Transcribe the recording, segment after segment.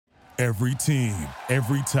Every team,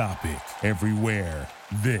 every topic, everywhere.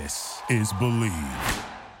 This is Believe.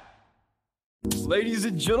 Ladies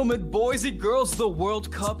and gentlemen, boys and girls, the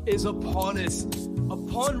World Cup is upon us.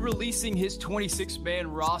 Upon releasing his 26-man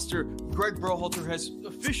roster, Greg Berhalter has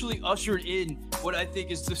officially ushered in what I think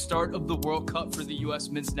is the start of the World Cup for the U.S.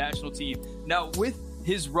 men's national team. Now, with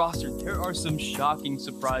his roster, there are some shocking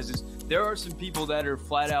surprises. There are some people that are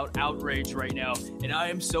flat out outraged right now, and I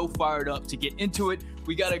am so fired up to get into it.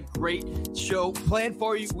 We got a great show planned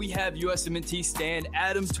for you. We have USMNT Stan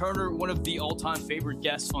Adam Turner, one of the all-time favorite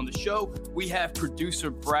guests on the show. We have producer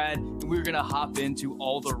Brad, and we're going to hop into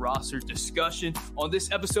all the roster discussion on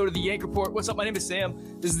this episode of the Yank Report. What's up? My name is Sam.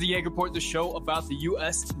 This is the Yank Report, the show about the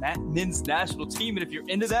U.S. men's national team. And if you're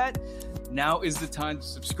into that, now is the time to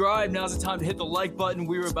subscribe. Now is the time to hit the like button.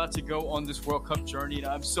 We're about to go on this World Cup journey, and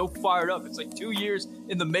I'm so fired up. It's like 2 years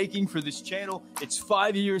in the making for this channel. It's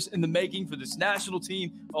 5 years in the making for this national team.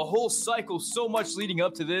 A whole cycle, so much leading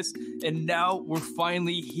up to this, and now we're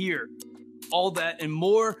finally here. All that and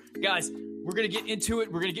more. Guys, we're going to get into it.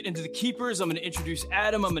 We're going to get into the keepers. I'm going to introduce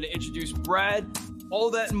Adam. I'm going to introduce Brad. All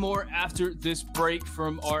that and more after this break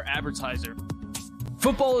from our advertiser.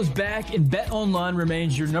 Football is back, and BetOnline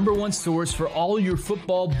remains your number one source for all your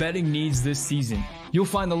football betting needs this season. You'll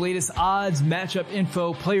find the latest odds, matchup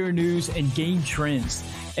info, player news, and game trends.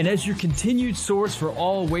 And as your continued source for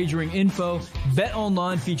all wagering info,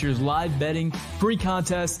 BetOnline features live betting, free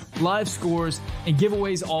contests, live scores, and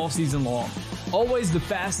giveaways all season long. Always the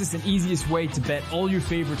fastest and easiest way to bet all your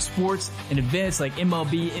favorite sports and events like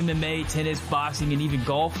MLB, MMA, tennis, boxing, and even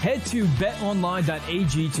golf. Head to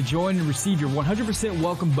betonline.ag to join and receive your 100%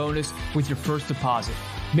 welcome bonus with your first deposit.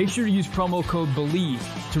 Make sure to use promo code BELIEVE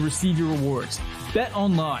to receive your rewards. Bet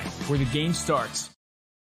online, where the game starts.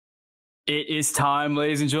 It is time,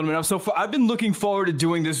 ladies and gentlemen. I've been looking forward to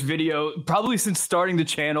doing this video probably since starting the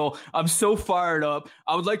channel. I'm so fired up.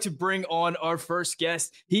 I would like to bring on our first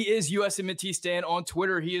guest. He is USMNT Stan on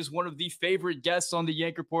Twitter. He is one of the favorite guests on the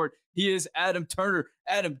Yank Report. He is Adam Turner.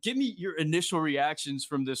 Adam, give me your initial reactions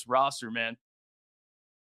from this roster, man.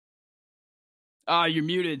 You're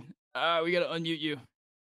muted. We got to unmute you.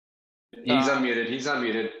 He's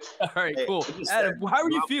unmuted. All right, cool. Adam, how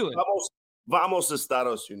are you feeling? Vamos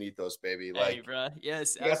Estados Unidos, baby. Like, hey, bro.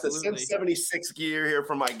 Yes, I got the Sim 76 gear here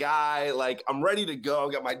from my guy. Like, I'm ready to go.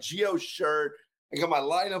 I got my Geo shirt. I got my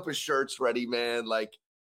lineup of shirts ready, man. Like,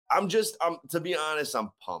 I'm to be honest, I'm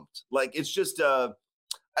pumped. Like, it's just,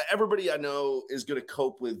 everybody I know is going to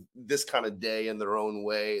cope with this kind of day in their own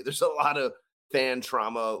way. There's a lot of fan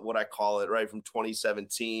trauma, what I call it, right, from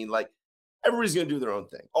 2017. Like, everybody's going to do their own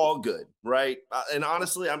thing. All good, right? And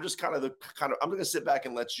honestly, I'm just I'm going to sit back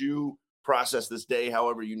and let you process this day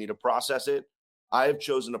however you need to process it. I have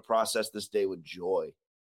chosen to process this day with joy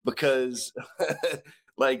because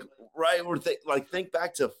think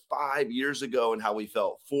back to 5 years ago and how we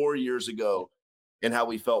felt, 4 years ago and how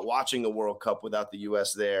we felt watching the World Cup without the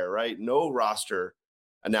US there, right? No roster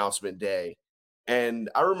announcement day. And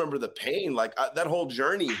I remember the pain, that whole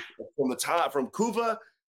journey from Cuba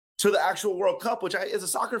to the actual World Cup, which as a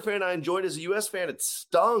soccer fan, I enjoyed. As a US fan, it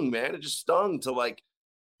stung, man. It just stung to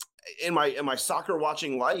in my soccer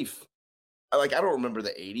watching life. I don't remember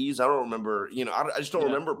the 80s. I don't remember, I just don't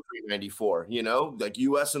remember pre-94,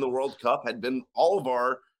 US in the World Cup had been all of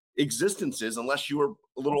our existences, unless you were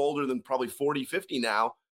a little older than probably 40, 50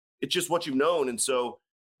 now. It's just what you've known. And so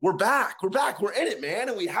we're back. We're in it, man.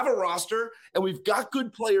 And we have a roster and we've got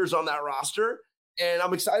good players on that roster. And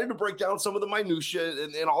I'm excited to break down some of the minutia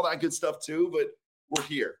and all that good stuff too, but we're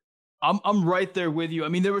here. I'm right there with you. I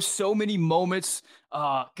mean, there were so many moments.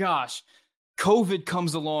 COVID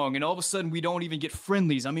comes along and all of a sudden we don't even get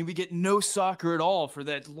friendlies. I mean, we get no soccer at all for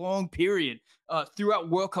that long period. Throughout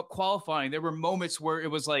World Cup qualifying, there were moments where it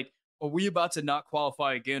was like, are we about to not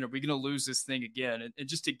qualify again? Are we going to lose this thing again? And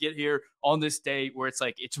just to get here on this day where it's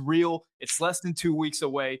like, it's real, it's less than 2 weeks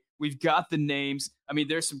away. We've got the names. I mean,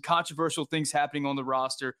 there's some controversial things happening on the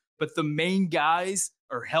roster, but the main guys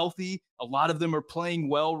are healthy. A lot of them are playing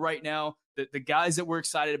well right now. The guys that we're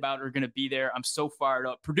excited about are going to be there. I'm so fired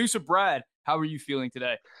up. Producer Brad, how are you feeling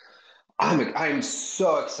today? I'm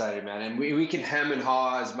so excited, man. And we can hem and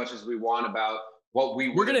haw as much as we want about what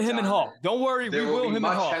we're going to hem and haw. Don't worry, we will hem and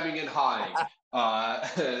haw. Much hemming and hawing.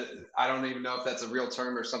 I don't even know if that's a real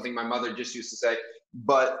term or something my mother just used to say.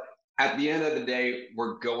 But at the end of the day,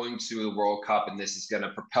 we're going to the World Cup, and this is going to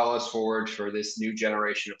propel us forward for this new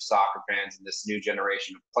generation of soccer fans and this new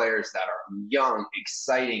generation of players that are young,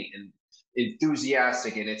 exciting, and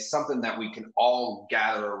enthusiastic. And it's something that we can all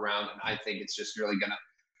gather around. And I think it's just really going to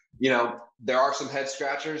there are some head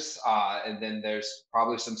scratchers, and then there's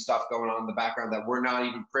probably some stuff going on in the background that we're not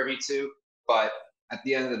even privy to. But at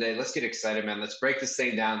the end of the day, let's get excited, man. Let's break this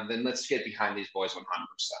thing down, and then let's get behind these boys 100%.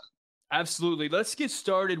 Absolutely. Let's get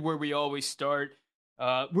started where we always start.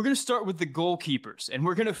 We're going to start with the goalkeepers, and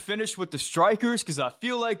we're going to finish with the strikers because I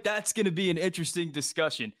feel like that's going to be an interesting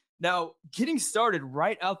discussion. Now, getting started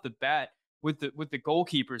right out the bat with the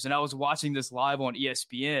goalkeepers, and I was watching this live on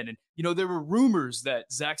ESPN, and there were rumors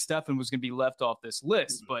that Zach Steffen was going to be left off this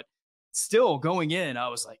list, but still going in, I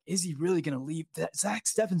was like, is he really going to leave? That Zach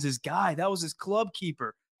Steffen's his guy. That was his club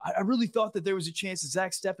keeper. I really thought that there was a chance that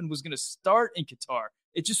Zach Steffen was going to start in Qatar.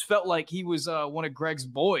 It just felt like he was one of Greg's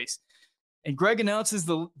boys. And Greg announces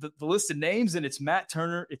the list of names, and it's Matt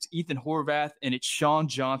Turner, it's Ethan Horvath, and it's Sean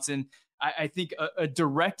Johnson. I think a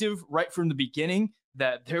directive right from the beginning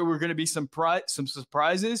that there were going to be some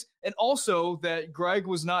surprises, and also that Greg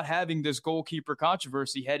was not having this goalkeeper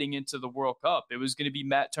controversy heading into the World Cup. It was going to be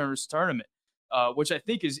Matt Turner's tournament, which I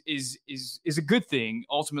think is a good thing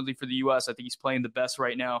ultimately for the U.S. I think he's playing the best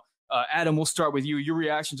right now. Adam, we'll start with you. Your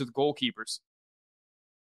reaction to the goalkeepers.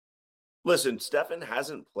 Listen, Steffen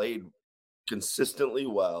hasn't played consistently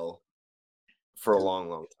well for a long,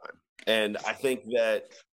 long time. And I think that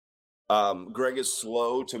Greg is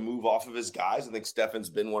slow to move off of his guys. I think Steffen's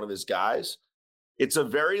been one of his guys. It's a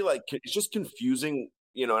very, it's just confusing,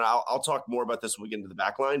 and I'll talk more about this when we get into the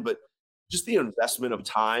back line, but just the investment of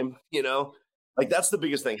time, that's the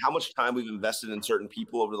biggest thing, how much time we've invested in certain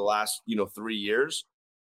people over the last, 3 years.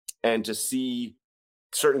 And to see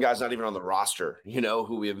certain guys not even on the roster,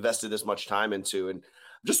 who we invested this much time into. And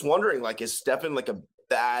I'm just wondering, is Steffen a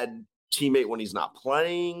bad teammate when he's not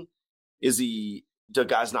playing? Do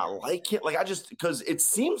guys not like him? Because it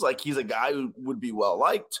seems like he's a guy who would be well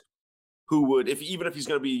liked, who would, even if he's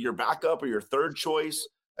going to be your backup or your third choice,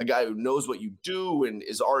 a guy who knows what you do and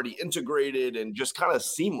is already integrated and just kind of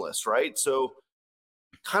seamless, right? So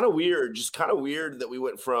kind of weird that we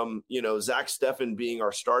went from, Zach Steffen being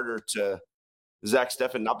our starter to Zach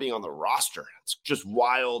Steffen not being on the roster. It's just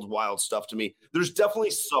wild, wild stuff to me. There's definitely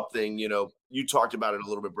something, you talked about it a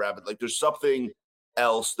little bit, Brad, but there's something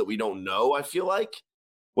else that we don't know, I feel like.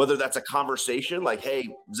 Whether that's a conversation hey,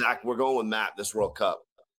 Zach, we're going with Matt this World Cup.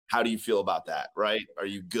 How do you feel about that, right? Are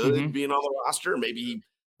you good being on the roster? Maybe he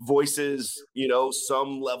voices,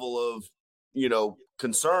 some level of,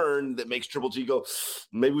 concern that makes Triple G go,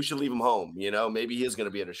 maybe we should leave him home. Maybe he is going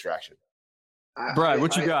to be a distraction. Brad,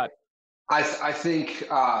 what you got? I think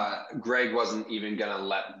Greg wasn't even going to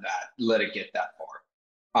let it get that far.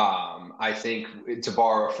 I think, to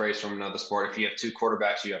borrow a phrase from another sport, if you have two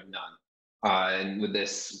quarterbacks, you have none. And with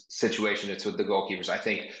this situation, it's with the goalkeepers. I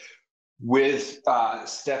think with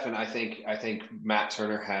Steffen, I think Matt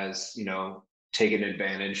Turner has, taken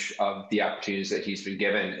advantage of the opportunities that he's been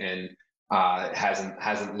given, and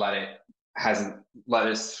hasn't let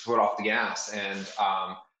his foot off the gas. And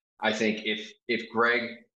I think if Greg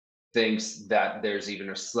thinks that there's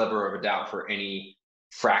even a sliver of a doubt for any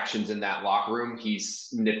fractions in that locker room, he's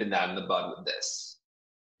nipping that in the bud with this.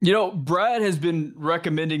 Brad has been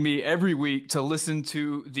recommending me every week to listen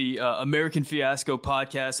to the American Fiasco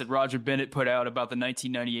podcast that Roger Bennett put out about the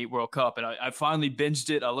 1998 World Cup. And I finally binged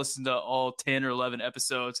it. I listened to all 10 or 11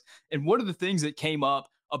 episodes. And one of the things that came up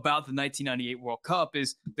about the 1998 World Cup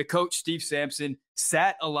is the coach, Steve Sampson,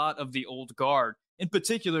 sat a lot of the old guard. In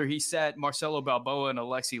particular, he sat Marcelo Balboa and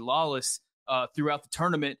Alexi Lawless throughout the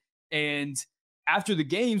tournament. And after the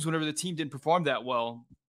games, whenever the team didn't perform that well,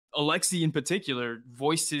 Alexi in particular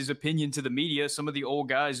voiced his opinion to the media. Some of the old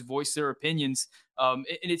guys voiced their opinions. And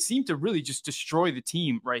it seemed to really just destroy the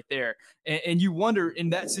team right there. And you wonder in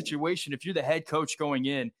that situation, if you're the head coach going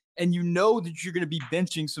in and you know that you're going to be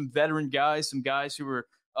benching some veteran guys, some guys who are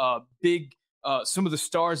big, some of the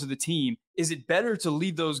stars of the team, is it better to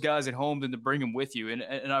leave those guys at home than to bring them with you?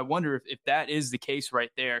 And I wonder if that is the case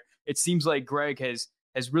right there. It seems like Greg has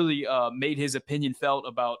really made his opinion felt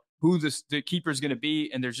about who the keeper is going to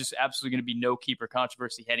be, and there's just absolutely going to be no keeper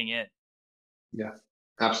controversy heading in. Yeah,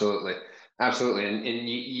 absolutely. And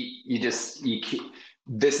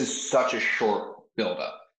this is such a short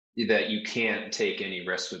buildup that you can't take any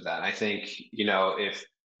risks with that. I think, if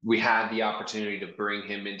we had the opportunity to bring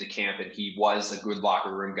him into camp and he was a good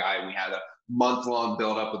locker room guy, we had a month-long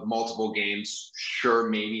buildup with multiple games, sure,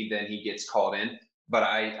 maybe then he gets called in. But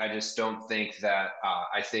I just don't think that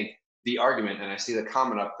I think the argument, and I see the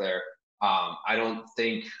comment up there, I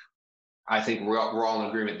think we're all in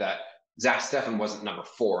agreement that Zach Steffen wasn't number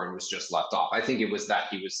 4 and was just left off. I think it was that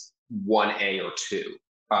he was 1A or 2,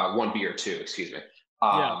 1B or 2, excuse me.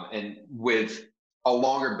 And with a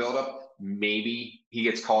longer buildup, maybe he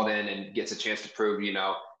gets called in and gets a chance to prove,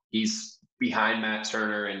 he's behind Matt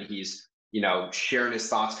Turner and he's, sharing his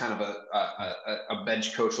thoughts, kind of a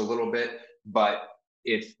bench coach a little bit. But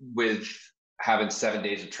if with having 7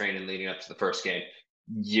 days of training leading up to the first game,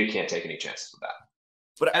 you can't take any chances with that.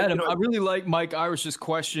 But Adam, I really like Mike Irish's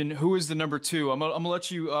question. Who is the number 2? I'm gonna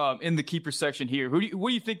let you in the keeper section here. What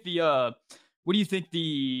do you think the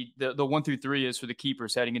 1 through 3 is for the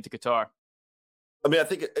keepers heading into Qatar? I mean, I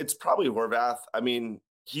think it's probably Horvath. I mean,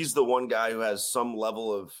 he's the one guy who has some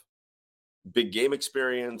level of big game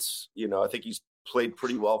experience. I think he's played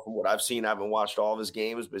pretty well from what I've seen. I haven't watched all of his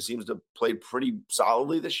games, but he seems to have played pretty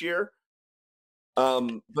solidly this year.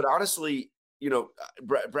 But honestly,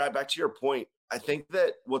 Brad, back to your point, I think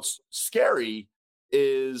that what's scary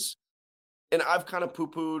is, and I've kind of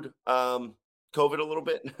poo-pooed COVID a little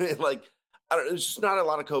bit. Like, there's just not a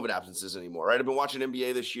lot of COVID absences anymore, right? I've been watching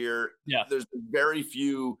NBA this year. Yeah. There's been very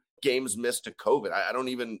few games missed to COVID. I don't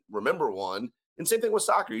even remember one. And same thing with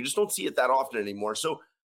soccer. You just don't see it that often anymore. So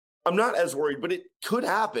I'm not as worried, but it could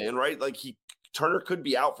happen, right? Like Turner could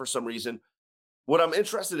be out for some reason. What I'm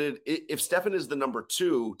interested in, if Stefan is the number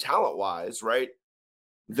 2 talent-wise, right,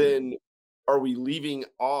 then are we leaving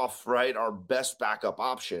off, right, our best backup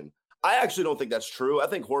option? I actually don't think that's true. I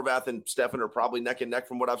think Horvath and Stefan are probably neck and neck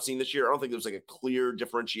from what I've seen this year. I don't think there's like a clear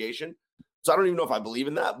differentiation. So I don't even know if I believe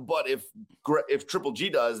in that. But if Triple G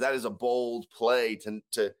does, that is a bold play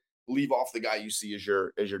to leave off the guy you see as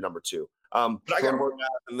your number 2. But I got Horvath,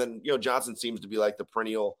 and then Johnson seems to be like the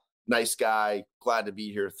perennial nice guy, glad to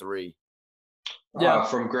be here 3. Yeah.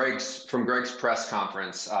 From Greg's press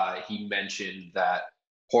conference, he mentioned that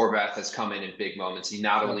Horvath has come in big moments. He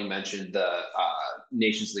not only mentioned the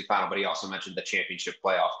Nations League final, but he also mentioned the championship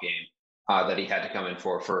playoff game that he had to come in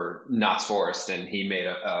for Notts Forest, and he made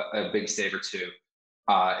a big save or two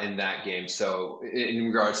in that game. So in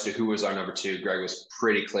regards to who was our number 2, Greg was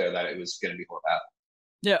pretty clear that it was going to be Horvath.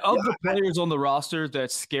 Yeah, the players on the roster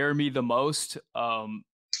that scare me the most,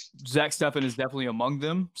 Zach Steffen is definitely among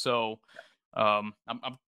them. So I'm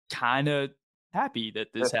kind of happy that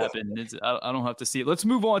this happened. I don't have to see it. Let's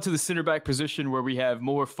move on to the center back position where we have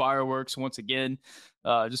more fireworks once again.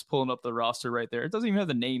 Just pulling up the roster right there. It doesn't even have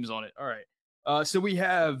the names on it. All right. So we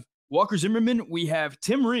have Walker Zimmerman, we have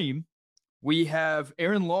Tim Ream, we have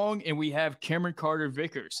Aaron Long, and we have Cameron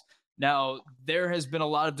Carter-Vickers. Now, there has been a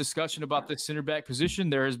lot of discussion about the center back position.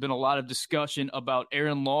 There has been a lot of discussion about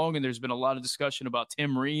Aaron Long, and there's been a lot of discussion about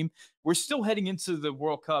Tim Ream. We're still heading into the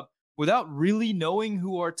World Cup without really knowing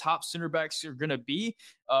who our top center backs are going to be.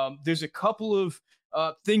 There's a couple of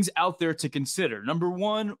things out there to consider. Number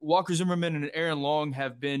 1, Walker Zimmerman and Aaron Long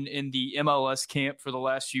have been in the MLS camp for the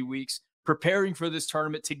last few weeks, preparing for this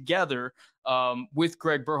tournament together with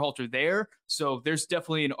Greg Berhalter there. So there's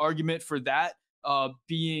definitely an argument for that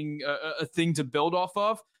being a thing to build off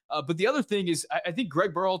of. But the other thing is, I think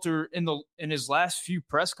Greg Berhalter in his last few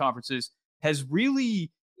press conferences has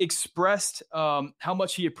really expressed how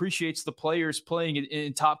much he appreciates the players playing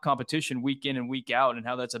in top competition week in and week out, and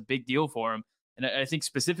how that's a big deal for him. And I think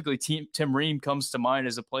specifically Tim Ream comes to mind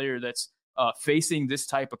as a player that's facing this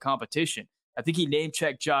type of competition. I think he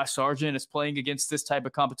name-checked Josh Sargent as playing against this type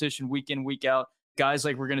of competition week in, week out. Guys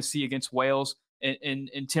like we're going to see against Wales, and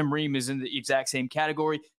Tim Ream is in the exact same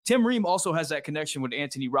category. Tim Ream also has that connection with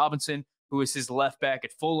Anthony Robinson, who is his left back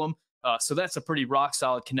at Fulham. So that's a pretty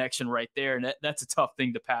rock-solid connection right there, and that's a tough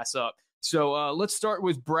thing to pass up. So let's start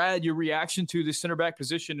with Brad, your reaction to the center back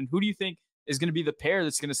position, and who do you think is going to be the pair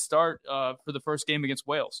that's going to start for the first game against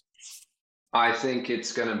Wales? I think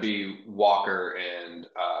it's going to be Walker and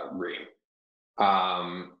Ream.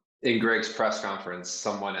 In Greg's press conference,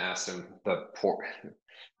 someone asked him,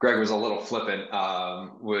 Greg was a little flippant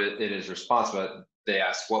in his response, but they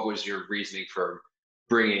asked, what was your reasoning for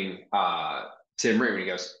bringing Tim Ream? And he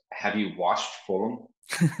goes, have you watched Fulham?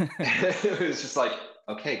 It was just like,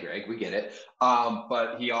 okay, Greg, we get it.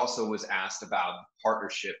 But he also was asked about the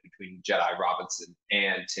partnership between Jedi Robinson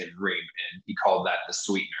and Tim Ream, and he called that the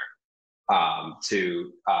sweetener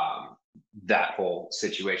to that whole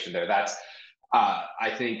situation there. That's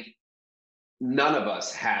I think none of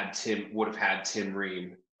us would have had Tim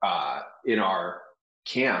Ream in our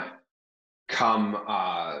camp come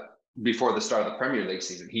before the start of the Premier League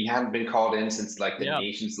season. He hadn't been called in since the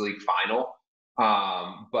Nations League final.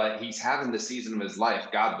 But he's having the season of his life.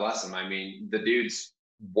 God bless him. I mean, the dude's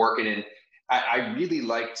working in. I really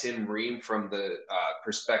like Tim Ream from the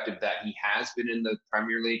perspective that he has been in the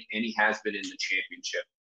Premier League and he has been in the Championship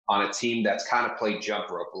on a team that's kind of played jump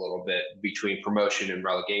rope a little bit between promotion and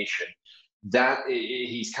relegation. That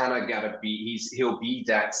he's kind of got to be. He'll be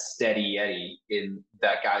that steady Eddie in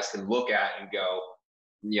that guys can look at and go,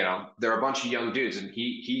 they're a bunch of young dudes, and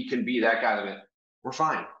he can be that guy that we're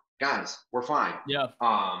fine. guys, we're fine. Yeah.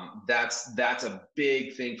 That's a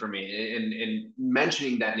big thing for me. And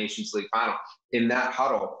mentioning that Nations League final in that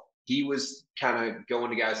huddle, he was kind of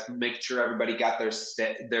going to guys, making sure everybody got their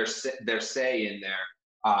say in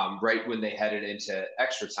there right when they headed into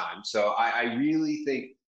extra time. So I really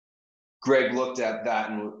think Greg looked at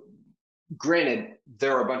that, and granted,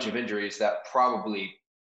 there were a bunch of injuries that probably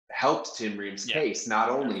helped Tim Ream's case, not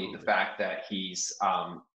only the fact that he's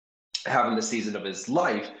having the season of his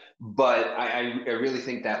life, but I really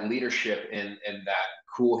think that leadership and that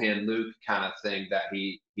cool hand Luke kind of thing that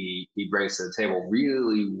he brings to the table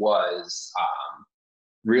really was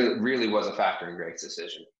a factor in Greg's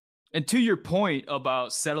decision. And to your point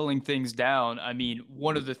about settling things down, I mean,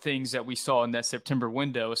 one of the things that we saw in that September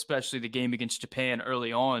window, especially the game against Japan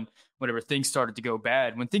early on, whenever things started to go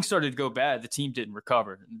bad, the team didn't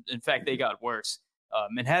recover. In fact, they got worse.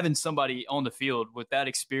 And having somebody on the field with that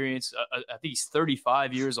experience, I think he's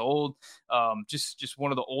 35 years old, just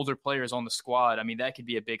one of the older players on the squad. I mean, that could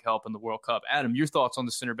be a big help in the World Cup. Adam, your thoughts on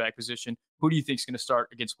the center back position? Who do you think is going to start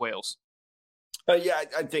against Wales? Yeah,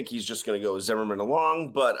 I think he's just going to go Zimmerman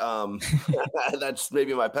along, but that's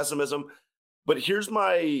maybe my pessimism. But here's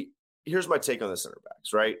my take on the center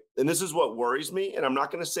backs, right? And this is what worries me. And I'm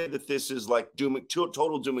not going to say that this is like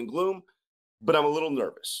total doom and gloom, but I'm a little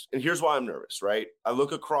nervous. And here's why I'm nervous, right? I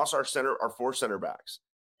look across our four center backs,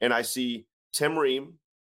 and I see Tim Ream,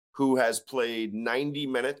 who has played 90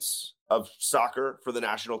 minutes of soccer for the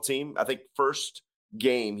national team. I think first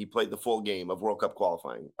game he played the full game of World Cup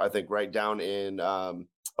qualifying, I think right down in El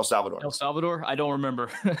Salvador. I don't remember.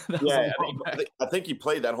 I think he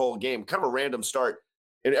played that whole game, kind of a random start,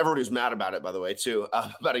 and everybody was mad about it, by the way, too,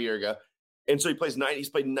 about a year ago. And so he's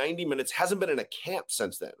played 90 minutes, hasn't been in a camp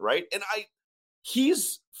since then, right? And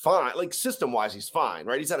he's fine, like system wise he's fine,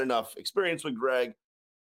 right? He's had enough experience with Greg,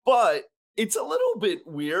 but it's a little bit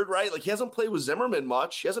weird, right? Like he hasn't played with Zimmerman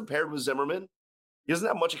much, he hasn't paired with Zimmerman. He doesn't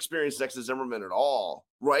have much experience next to Zimmerman at all,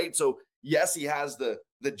 right? So, yes, he has the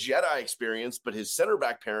Jedi experience, but his center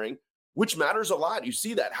back pairing, which matters a lot. You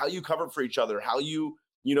see that, how you cover for each other, how you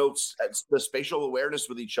the spatial awareness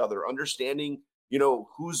with each other, understanding,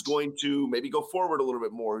 who's going to maybe go forward a little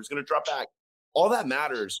bit more, who's going to drop back. All that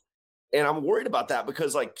matters. And I'm worried about that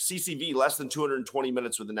because, like, CCV, less than 220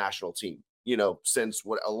 minutes with the national team, since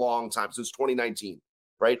a long time, since 2019,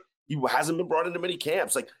 right? He hasn't been brought into many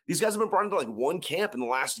camps. Like these guys have been brought into like one camp in the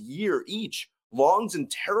last year each. Long's in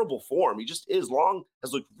terrible form. He just is. Long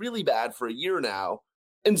has looked really bad for a year now.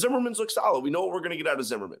 And Zimmerman's looked solid. We know what we're going to get out of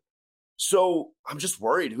Zimmerman. So I'm just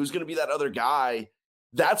worried who's going to be that other guy.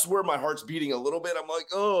 That's where my heart's beating a little bit. I'm like,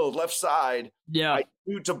 oh, left side. Yeah.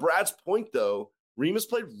 To Brad's point, though, Remus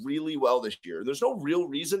played really well this year. There's no real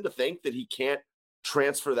reason to think that he can't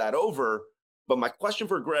transfer that over. But my question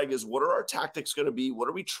for Greg is, what are our tactics going to be? What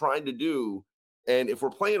are we trying to do? And if we're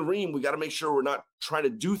playing Ream, we got to make sure we're not trying to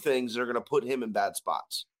do things that are going to put him in bad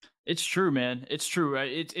spots. It's true, man. It's true.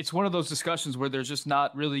 It's one of those discussions where there's just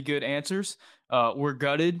not really good answers. We're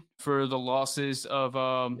gutted for the losses of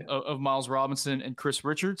Miles Robinson and Chris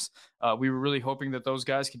Richards. We were really hoping that those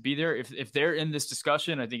guys could be there. If they're in this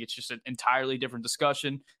discussion, I think it's just an entirely different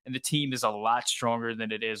discussion, and the team is a lot stronger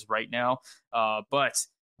than it is right now. But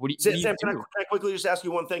Sam, can I quickly just ask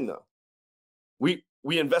you one thing, though? We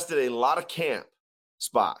invested a lot of camp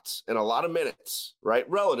spots and a lot of minutes, right,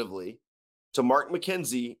 relatively, to Mark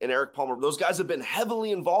McKenzie and Eric Palmer. Those guys have been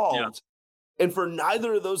heavily involved. Yeah. And for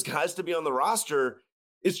neither of those guys to be on the roster,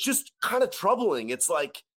 it's just kind of troubling. It's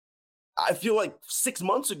like, I feel like 6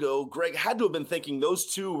 months ago, Greg had to have been thinking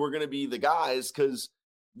those two were going to be the guys because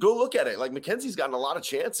go look at it. Like McKenzie's gotten a lot of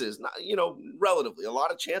chances, relatively a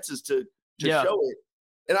lot of chances to show it.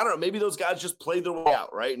 And I don't know, maybe those guys just played their way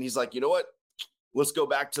out, right? And he's like, you know what? Let's go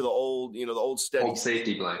back to the old steady old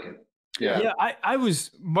safety blanket. Yeah. I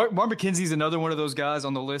was Mark McKenzie's another one of those guys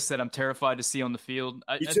on the list that I'm terrified to see on the field.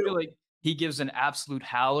 I feel like he gives an absolute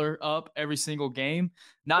howler up every single game,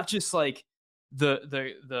 not just like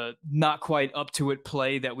the not quite up to it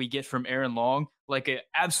play that we get from Aaron Long, like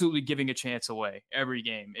absolutely giving a chance away every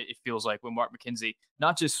game. It feels like with Mark McKenzie,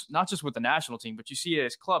 not just with the national team, but you see it at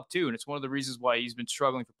his club too. And it's one of the reasons why he's been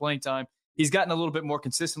struggling for playing time. He's gotten a little bit more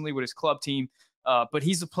consistently with his club team, but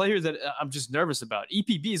he's a player that I'm just nervous about.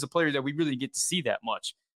 EPB is a player that we really get to see that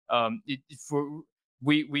much.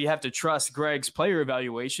 We have to trust Greg's player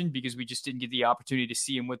evaluation because we just didn't get the opportunity to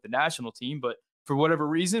see him with the national team. But for whatever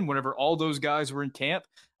reason, whenever all those guys were in camp,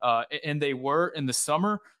 and they were in the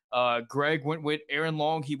summer, Greg went with Aaron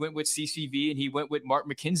Long, he went with CCV, and he went with Mark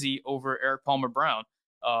McKenzie over Eric Palmer Brown.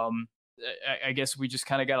 I guess we just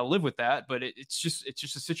kind of got to live with that, but it's just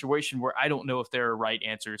a situation where I don't know if there are right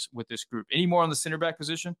answers with this group. Any more on the center back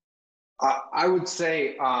position? I would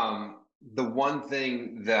say the one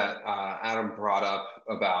thing that Adam brought up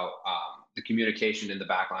about the communication in the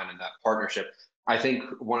backline and that partnership, I think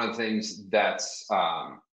one of the things that's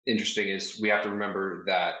interesting is we have to remember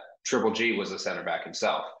that Triple G was a center back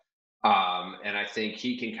himself. And I think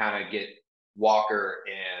he can kind of get Walker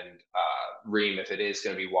and Ream, if it is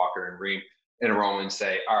going to be Walker and Ream, in a row and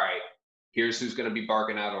say, all right, here's who's going to be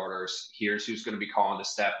barking out orders. Here's who's going to be calling to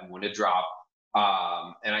step and when to drop.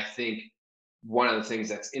 And I think one of the things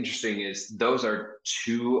that's interesting is those are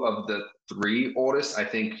two of the three oldest. I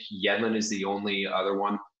think Yedlin is the only other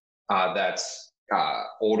one that's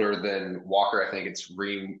older than Walker. I think it's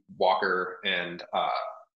Ream, Walker, and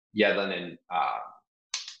Yedlin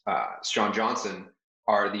and Sean Johnson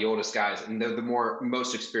are the oldest guys, and they're the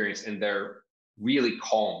most experienced, and they're really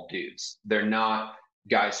calm dudes. They're not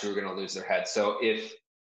guys who are going to lose their head. So if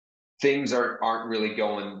things aren't really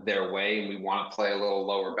going their way and we want to play a little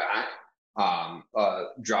lower back,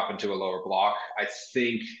 drop into a lower block, I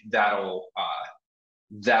think that'll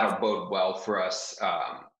bode well for us.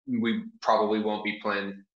 We probably won't be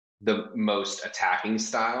playing the most attacking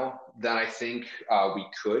style that I think we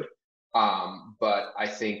could, but I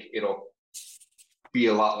think it'll be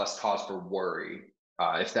a lot less cause for worry,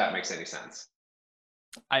 if that makes any sense.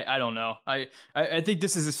 I don't know. I think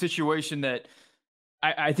this is a situation that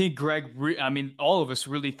I think Greg, all of us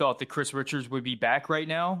really thought that Chris Richards would be back right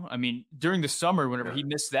now. I mean, during the summer, whenever he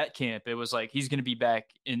missed that camp, it was like he's going to be back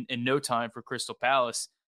in no time for Crystal Palace.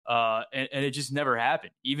 And it just never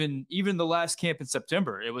happened. Even the last camp in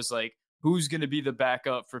September, it was like, who's going to be the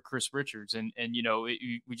backup for Chris Richards? And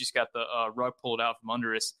we just got the rug pulled out from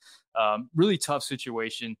under us. Really tough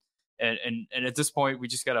situation. And at this point, we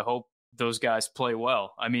just got to hope those guys play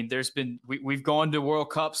well. I mean, we've gone to World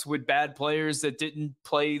Cups with bad players that didn't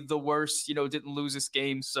play the worst, didn't lose this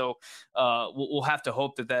game. So we'll have to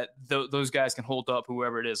hope that those guys can hold up,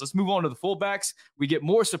 whoever it is. Let's move on to the fullbacks. We get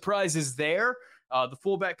more surprises there. The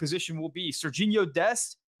fullback position will be Serginho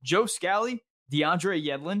Dest, Joe Scally, DeAndre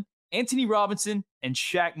Yedlin, Anthony Robinson, and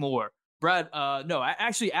Shaq Moore. Brad,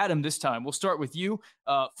 actually Adam this time. We'll start with you.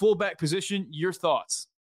 Fullback position, your thoughts.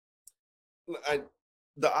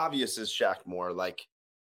 The obvious is Shaq Moore.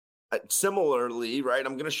 Similarly, right,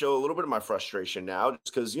 I'm going to show a little bit of my frustration now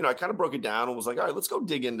just because, I kind of broke it down and was like, all right, let's go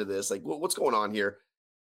dig into this. Like, what's going on here?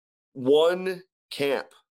 One camp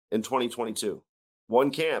in 2022.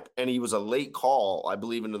 One camp, and he was a late call, I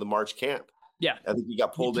believe, into the March camp. Yeah. I think he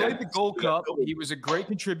got pulled in. He played the Gold Cup. He was a great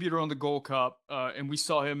contributor on the Gold Cup, and we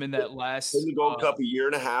saw him in that last – in the Gold Cup a year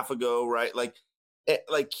and a half ago, right?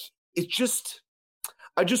 It's just –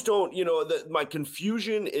 I just don't, my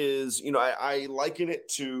confusion is, I liken it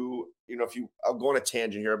to, I'll go on a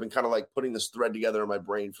tangent here. I've been kind of putting this thread together in my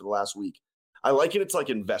brain for the last week. I liken it to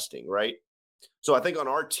investing, right? So I think on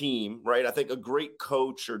our team, right, I think a great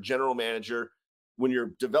coach or general manager, when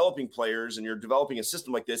you're developing players and you're developing a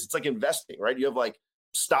system like this, it's like investing, right? You have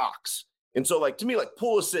stocks. And so to me,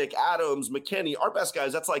 Pulisic, Adams, McKennie, our best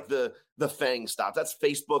guys, that's the FANG stock. That's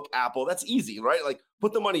Facebook, Apple. That's easy, right?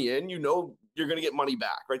 Put the money in, you're going to get money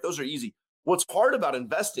back, right? Those are easy. What's hard about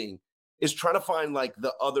investing is trying to find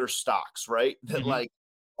the other stocks, right? That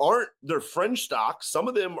aren't their fringe stocks. Some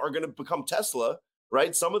of them are going to become Tesla,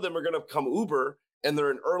 right? Some of them are going to become Uber, and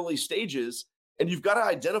they're in early stages. And you've got to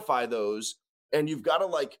identify those, and you've got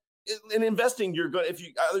to in investing, if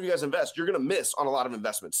either of you guys invest, you're going to miss on a lot of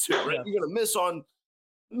investments too, right? Yeah. You're going to miss on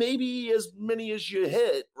maybe as many as you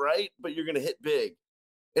hit, right? But you're going to hit big.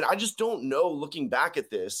 And I just don't know, looking back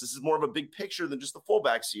at this is more of a big picture than just the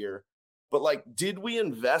fullbacks here. But did we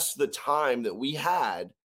invest the time that we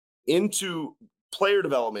had into player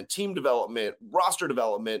development, team development, roster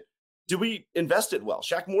development? Did we invest it well?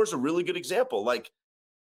 Shaq Moore's a really good example.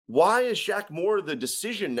 Why is Shaq Moore the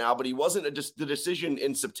decision now, but he wasn't the decision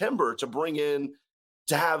in September to bring in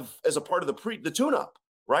to have as a part of the tune-up,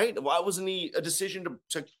 right? Why wasn't he a decision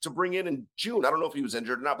to bring in June? I don't know if he was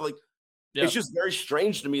injured or not, but yeah. It's just very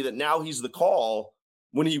strange to me that now he's the call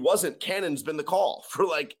when he wasn't. Cannon's been the call for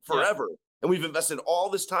forever. Yeah. And we've invested all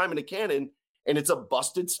this time into Cannon, and it's a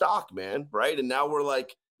busted stock, man, right? And now we're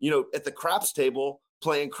at the craps table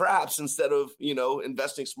playing craps instead of,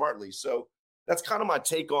 investing smartly. So that's kind of my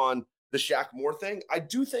take on the Shaq Moore thing. I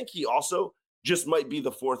do think he also just might be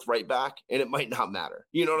the fourth right back, and it might not matter.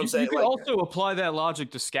 You know what I'm saying? You could also apply that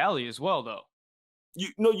logic to Scally as well, though.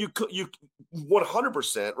 You could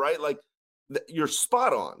 100%, right? You're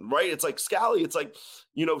spot on, right? It's Scally. It's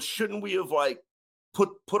shouldn't we have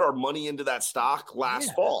put our money into that stock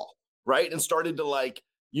last fall, right? And started to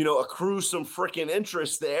accrue some freaking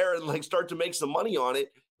interest there and start to make some money on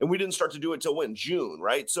it. And we didn't start to do it till when? June,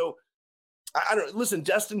 right? So I don't listen.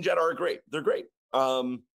 Dest and Jet are great. They're great.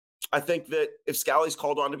 I think that if Scally's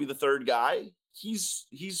called on to be the third guy, he's.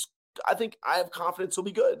 I think I have confidence he'll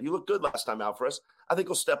be good. He looked good last time out for us. I think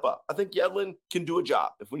he'll step up. I think Yedlin can do a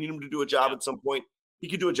job. If we need him to do a job at some point, he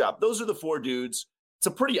could do a job. Those are the 4 dudes. It's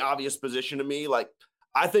a pretty obvious position to me. Like,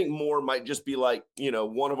 I think Moore might just be like,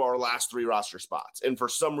 one of our last 3 roster spots. And for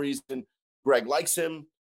some reason, Greg likes him.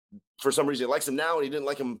 For some reason, he likes him now, and he didn't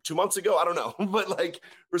like him 2 months ago. I don't know. But, like,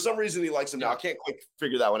 for some reason, he likes him now. I can't quite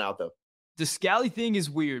figure that one out, though. The Scally thing is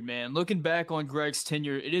weird, man. Looking back on Greg's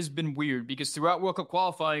tenure, it has been weird because throughout World Cup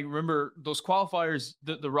qualifying, remember, those qualifiers,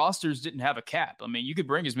 the rosters didn't have a cap. I mean, you could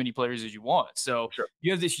bring as many players as you want. So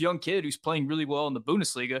you have this young kid who's playing really well in the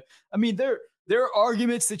Bundesliga. I mean, there are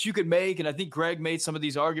arguments that you could make, and I think Greg made some of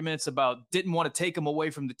these arguments about didn't want to take him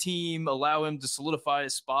away from the team, allow him to solidify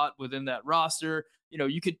his spot within that roster.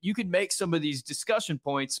 You could make some of these discussion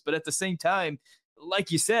points, but at the same time,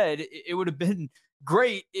 like you said, it would have been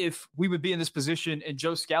great if we would be in this position and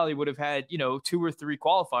Joe Scally would have had, 2 or 3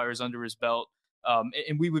 qualifiers under his belt.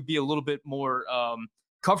 And we would be a little bit more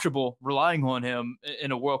comfortable relying on him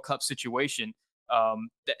in a World Cup situation.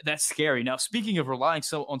 That's scary. Now, speaking of relying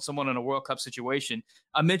on someone in a World Cup situation,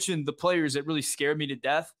 I mentioned the players that really scared me to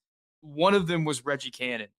death. One of them was Reggie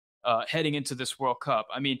Cannon heading into this World Cup.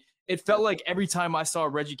 I mean, it felt like every time I saw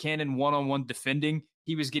Reggie Cannon one-on-one defending,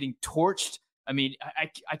 he was getting torched. I mean,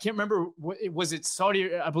 I can't remember. Was it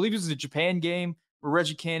Saudi? I believe it was the Japan game where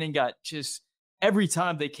Reggie Cannon got just every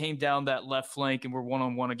time they came down that left flank and were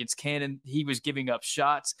one-on-one against Cannon, he was giving up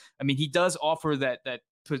shots. I mean, he does offer that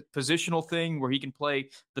positional thing where he can play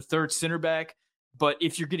the third center back. But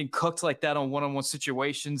if you're getting cooked like that on one-on-one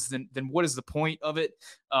situations, then what is the point of it?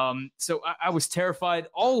 So I was terrified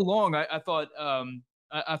all along. I thought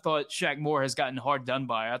Shaq Moore has gotten hard done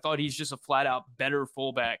by. I thought he's just a flat-out better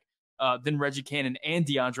fullback than Reggie Cannon and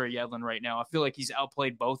DeAndre Yedlin right now. I feel like he's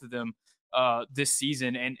outplayed both of them this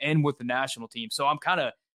season and with the national team. So I'm kind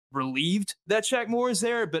of relieved that Shaq Moore is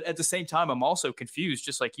there, but at the same time, I'm also confused,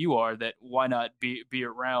 just like you are, that why not be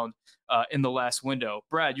around in the last window.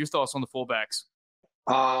 Brad, your thoughts on the fullbacks?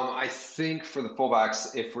 I think for the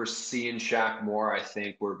fullbacks, if we're seeing Shaq Moore, I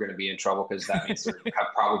think we're going to be in trouble because that means there have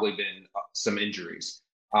probably been some injuries.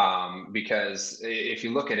 Because if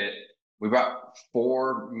you look at it, we've got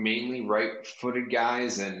 4 mainly right-footed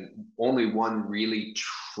guys and only 1 really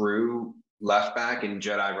true left back in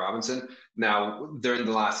Jedi Robinson. Now, during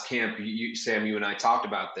the last camp, Sam, you and I talked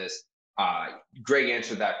about this. Greg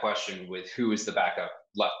answered that question with who is the backup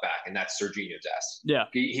left back, and that's Serginho Dest. Yeah,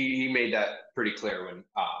 he made that pretty clear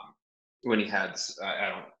when he had.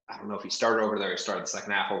 I don't know if he started over there or started the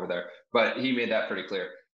second half over there, but he made that pretty clear.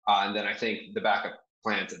 And then I think the backup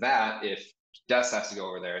plan to that, if Dest has to go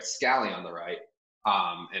over there, it's Scally on the right,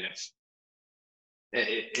 and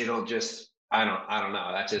if it'll just. I don't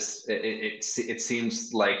know. That just it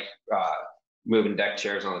seems like moving deck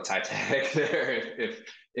chairs on the Titanic there.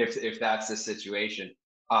 If that's the situation,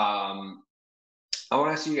 I want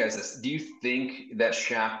to ask you guys this: do you think that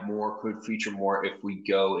Shaq Moore could feature more if we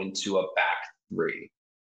go into a back 3?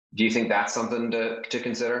 Do you think that's something to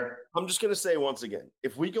consider? I'm just going to say once again,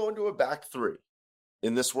 if we go into a back 3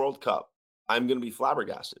 in this World Cup, I'm going to be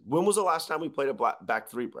flabbergasted. When was the last time we played a back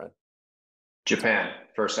 3, Brad? Japan,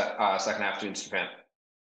 second half against Japan.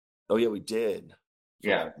 Oh yeah, we did.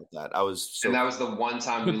 Yeah, that I was. And that was the one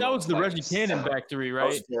time. But that was the Reggie Cannon back 3,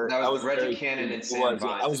 right? That was Reggie Cannon and Sam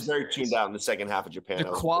Vines. I was very tuned out in the second half of Japan.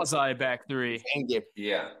 The quasi back 3.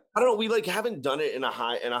 Yeah. I don't know. We haven't done it in a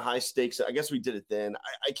high stakes. I guess we did it then.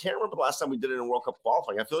 I can't remember the last time we did it in World Cup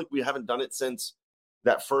qualifying. I feel like we haven't done it since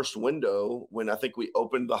that first window when I think we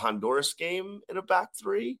opened the Honduras game in a back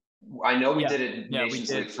 3. I know we did it in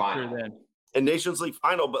Nations League final. Sure then. In Nations League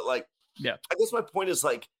final, but I guess my point is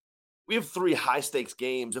we have 3 high stakes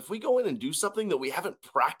games. If we go in and do something that we haven't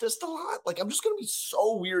practiced a lot, I'm just going to be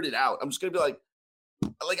so weirded out. I'm just going to be like,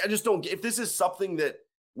 I just don't get, if this is something that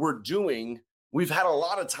we're doing, we've had a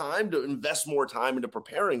lot of time to invest more time into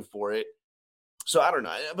preparing for it. So I don't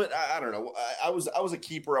know, but I don't know. I was a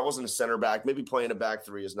keeper. I wasn't a center back. Maybe playing a back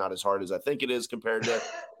 3 is not as hard as I think it is compared to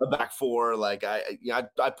a back 4.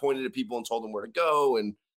 I pointed at people and told them where to go,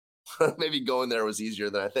 and maybe going there was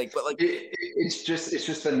easier than I think, but it's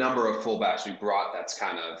just the number of fullbacks we brought that's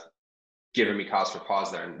kind of giving me cause for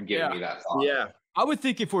pause there and giving me that thought. Yeah, I would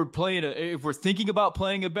think if we're thinking about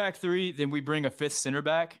playing a back 3, then we bring a 5th center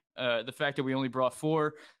back. The fact that we only brought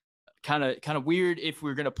 4, kind of weird if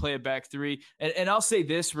we're going to play a back 3. And I'll say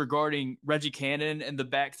this regarding Reggie Cannon and the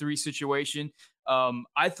back 3 situation.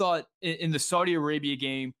 I thought in the Saudi Arabia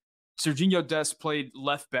game, Serginho Dest played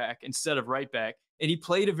left back instead of right back. And he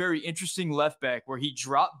played a very interesting left back where he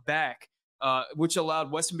dropped back which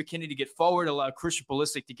allowed Weston McKennie to get forward, allowed Christian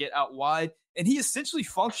Pulisic to get out wide. And he essentially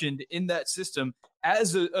functioned in that system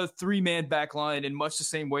as a three-man back line in much the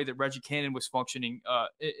same way that Reggie Cannon was functioning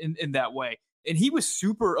in that way. And he was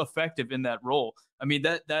super effective in that role. I mean,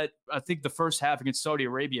 that I think the first half against Saudi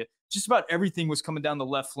Arabia, just about everything was coming down the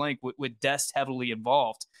left flank with Dest heavily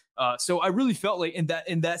involved. So I really felt like in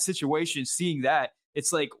that situation, seeing that,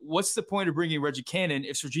 it's like, what's the point of bringing Reggie Cannon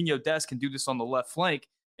if Serginho Dest can do this on the left flank?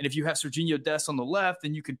 And if you have Serginho Dest on the left,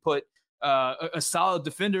 then you can put a solid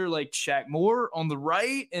defender like Shaq Moore on the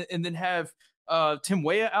right, and then have Tim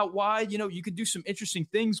Weah out wide. You could do some interesting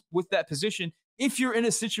things with that position if you're in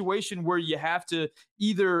a situation where you have to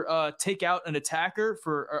either take out an attacker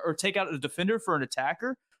or take out a defender for an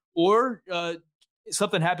attacker, or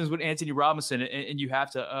something happens with Anthony Robinson and you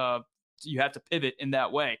have to pivot in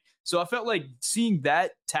that way. So I felt like seeing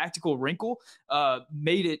that tactical wrinkle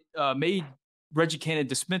made Reggie Cannon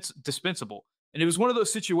dispensable. And it was one of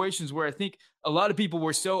those situations where I think a lot of people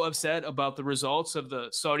were so upset about the results of the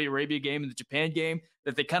Saudi Arabia game and the Japan game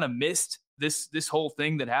that they kind of missed this whole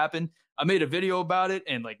thing that happened. I made a video about it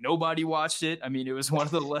and like nobody watched it. I mean, it was one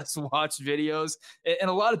of the less watched videos. And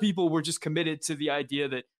a lot of people were just committed to the idea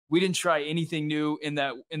that we didn't try anything new in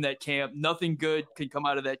that camp. Nothing good could come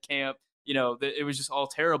out of that camp. That it was just all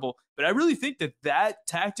terrible. But I really think that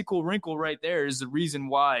tactical wrinkle right there is the reason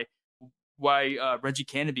why Reggie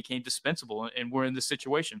Cannon became dispensable, and we're in this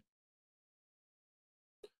situation.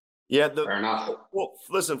 Yeah, fair enough. Well,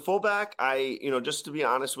 listen, fullback. Just to be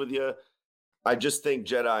honest with you, I just think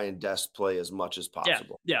Jedi and Dest play as much as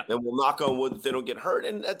possible. Yeah. And we'll knock on wood that they don't get hurt,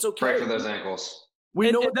 and that's okay. Pray for those ankles.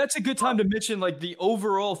 And that's a good time to mention, like, the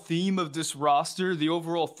overall theme of this roster, the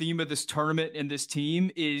overall theme of this tournament and this team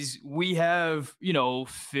is we have,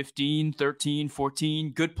 15, 13,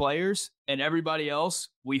 14 good players, and everybody else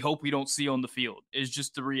we hope we don't see on the field is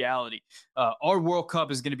just the reality. Our World Cup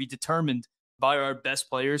is going to be determined by our best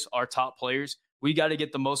players, our top players. We got to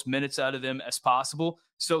get the most minutes out of them as possible.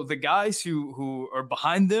 So the guys who are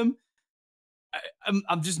behind them,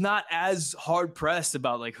 I'm just not as hard pressed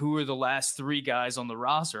about like who are the last three guys on the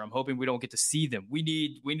roster. I'm hoping we don't get to see them. We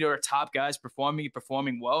need our top guys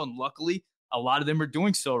performing well, and luckily a lot of them are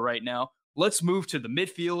doing so right now. Let's move to the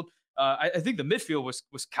midfield. I think the midfield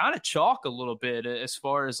was kind of chalk a little bit as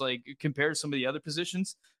far as like compared to some of the other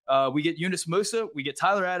positions. We get Yunus Musa, we get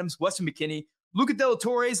Tyler Adams, Weston McKennie, Luca Del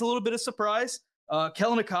Torre is a little bit of surprise.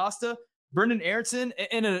 Kellen Acosta, Brendan Aronson,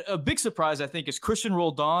 and a big surprise, I think, is Christian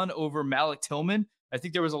Roldan over Malik Tillman. I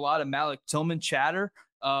think there was a lot of Malik Tillman chatter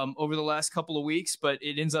over the last couple of weeks, but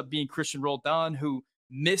it ends up being Christian Roldan, who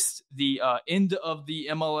missed the end of the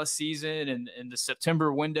MLS season and the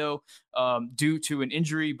September window due to an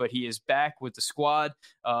injury, but he is back with the squad.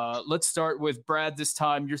 Let's start with Brad this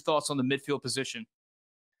time. Your thoughts on the midfield position?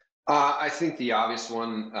 I think the obvious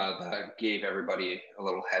one that gave everybody a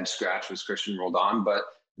little head scratch was Christian Roldan, but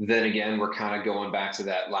then again, we're kind of going back to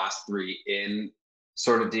that last three in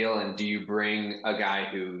sort of deal. And do you bring a guy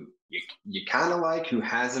who you kind of like, who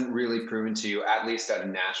hasn't really proven to you, at least at a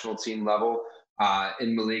national team level,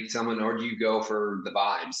 in Malik Tillman, or do you go for the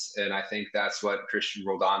vibes? And I think that's what Christian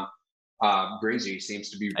Roldan brings you. He seems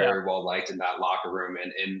to be very well liked in that locker room,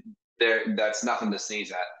 and that's nothing to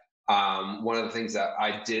sneeze at. One of the things that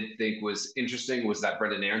I did think was interesting was that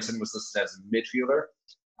Brendan Aronson was listed as a midfielder.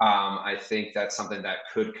 I think that's something that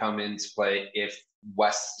could come into play if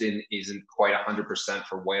Weston isn't quite 100%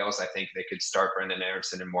 for Wales. I think they could start Brendan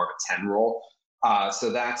Aronson in more of a 10 role. So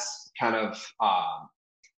that's kind of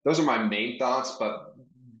those are my main thoughts. But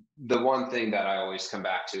the one thing that I always come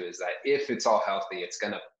back to is that if it's all healthy, it's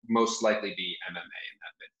going to most likely be MMA in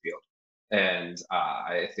that midfield. And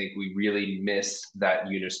I think we really missed that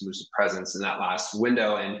Yunus Musa presence in that last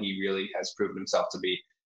window, and he really has proven himself to be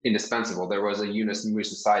indispensable. There was a Yunus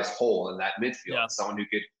Musa size hole in that midfield, someone who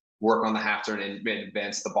could work on the half turn and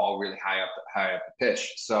advance the ball really high up the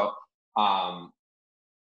pitch. So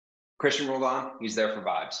Christian Roldan, he's there for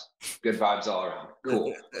vibes. Good vibes all around.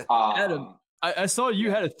 Cool. Adam, I saw you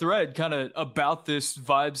had a thread kind of about this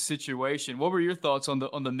vibes situation. What were your thoughts on the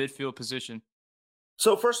midfield position?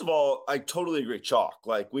 So first of all, I totally agree. Chalk.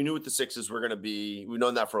 Like, we knew what the Sixes were going to be. We've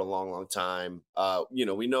known that for a long, long time.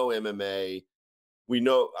 We know MMA. We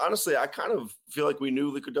know, honestly, I kind of feel like we knew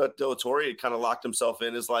Luca Del Torre had kind of locked himself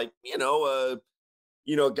in as like, a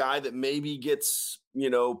guy that maybe gets,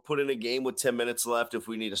 put in a game with 10 minutes left if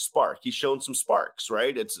we need a spark. He's shown some sparks,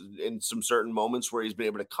 right? It's in some certain moments where he's been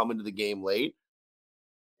able to come into the game late.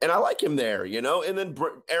 And I like him there, and then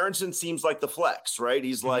Aronson seems like the flex, right?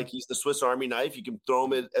 He's like, he's the Swiss Army knife. You can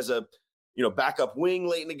throw him as a backup wing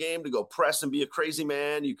late in the game to go press and be a crazy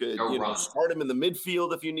man. You could, start him in the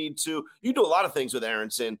midfield if you need to. You do a lot of things with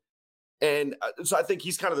Aronson. And so I think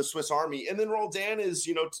he's kind of the Swiss Army. And then Roldan is,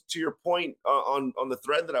 to your point on the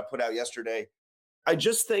thread that I put out yesterday, I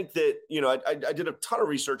just think that, I did a ton of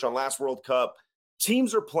research on last World Cup.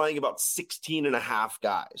 Teams are playing about 16 and a half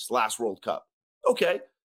guys last World Cup. Okay.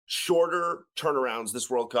 Shorter turnarounds this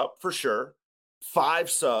World Cup, for sure. 5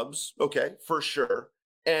 subs. Okay, for sure.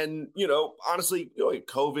 And, honestly,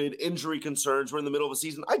 COVID, injury concerns, we're in the middle of a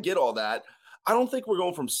season. I get all that. I don't think we're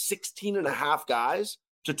going from 16 and a half guys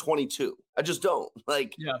to 22. I just don't.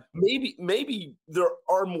 Maybe there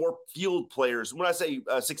are more field players. When I say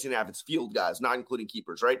 16 and a half, it's field guys, not including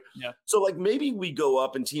keepers, right? Yeah. So, maybe we go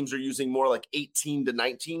up and teams are using more like 18 to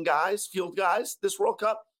 19 guys, field guys, this World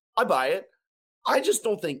Cup. I buy it. I just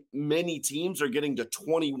don't think many teams are getting to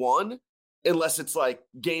 21 unless it's like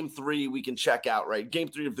game 3, we can check out, right? Game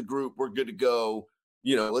 3 of the group, we're good to go.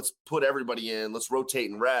 Let's put everybody in. Let's rotate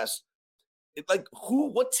and rest.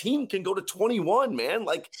 What team can go to 21, man?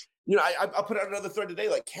 I put out another thread today,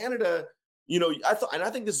 Canada, I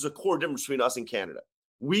think this is a core difference between us and Canada.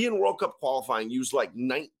 We in World Cup qualifying used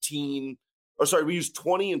we used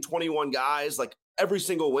 20 and 21 guys, every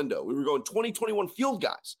single window. We were going 20, 21 field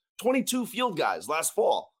guys, 22 field guys last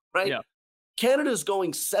fall, right? Yeah. Canada's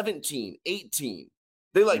going 17, 18.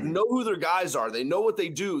 They know who their guys are. They know what they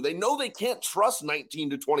do. They know they can't trust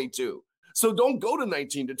 19 to 22. So don't go to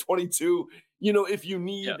 19 to 22, if you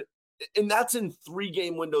need, and that's in 3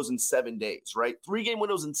 game windows in 7 days, right? 3 game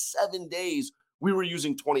windows in 7 days, we were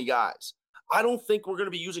using 20 guys. I don't think we're going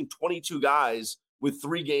to be using 22 guys with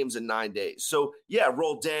 3 games in 9 days. So yeah,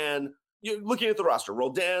 Roldan, you're looking at the roster,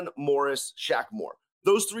 Roldan, Morris, Shaq Moore.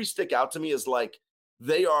 Those 3 stick out to me as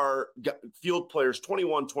they are field players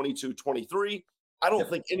 21, 22, 23. I don't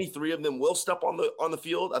think any 3 of them will step on the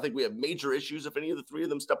field. I think we have major issues if any of the 3 of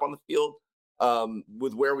them step on the field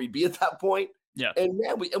with where we'd be at that point. Yeah. And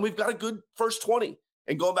man, we've got a good first 20.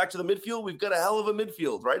 And going back to the midfield, we've got a hell of a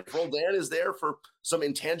midfield, right? Roldan is there for some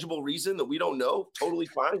intangible reason that we don't know. Totally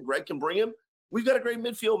fine. Greg can bring him. We've got a great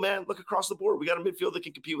midfield, man. Look across the board. We got a midfield that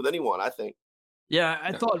can compete with anyone, I think. Yeah,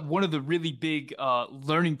 I thought one of the really big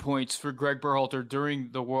learning points for Greg Berhalter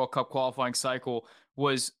during the World Cup qualifying cycle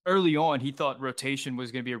was early on, he thought rotation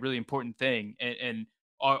was going to be a really important thing, and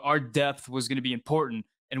our depth was going to be important.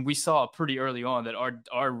 And we saw pretty early on that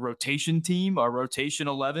our rotation team, our rotation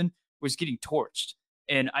 11, was getting torched.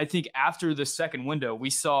 And I think after the second window, we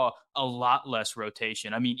saw a lot less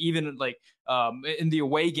rotation. I mean, even in the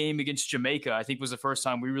away game against Jamaica, I think was the first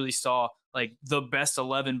time we really saw the best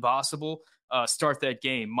 11 possible start that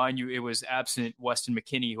game. Mind you, it was absent Weston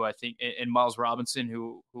McKennie, who I think, and Miles Robinson,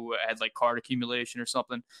 who had card accumulation or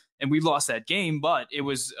something. And we lost that game, but it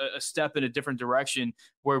was a step in a different direction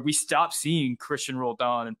where we stopped seeing Christian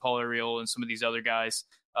Roldan and Paul Ariel and some of these other guys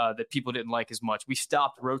that people didn't like as much. We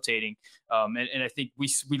stopped rotating. And I think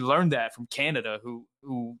we learned that from Canada,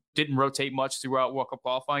 who didn't rotate much throughout World Cup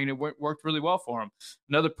qualifying, and it worked really well for them.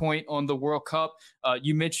 Another point on the World Cup,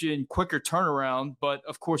 you mentioned quicker turnaround, but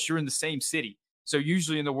of course you're in the same city. So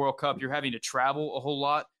usually in the World Cup, you're having to travel a whole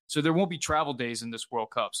lot. So there won't be travel days in this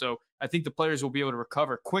World Cup. So I think the players will be able to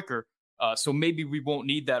recover quicker. So maybe we won't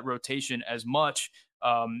need that rotation as much,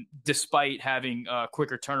 despite having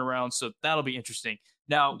quicker turnarounds. So that'll be interesting.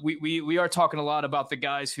 Now, we are talking a lot about the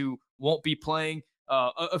guys who won't be playing.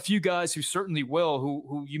 A few guys who certainly will,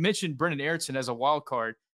 who you mentioned Brendan Aronson as a wild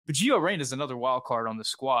card, but Gio Reyna is another wild card on the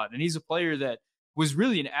squad. And he's a player that was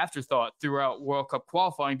really an afterthought throughout World Cup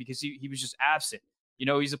qualifying because he was just absent.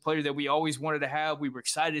 He's a player that we always wanted to have. We were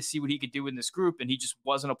excited to see what he could do in this group, and he just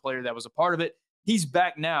wasn't a player that was a part of it. He's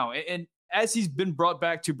back now. And as he's been brought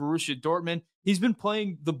back to Borussia Dortmund, he's been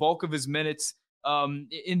playing the bulk of his minutes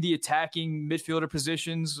in the attacking midfielder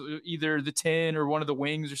positions, either the 10 or one of the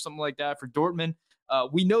wings or something like that for Dortmund.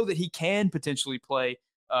 We know that he can potentially play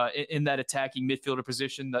in that attacking midfielder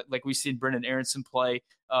position that like we've seen Brendan Aronson play.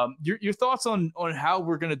 Your thoughts on how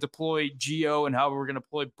we're going to deploy Gio and how we're going to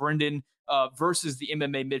deploy Brendan versus the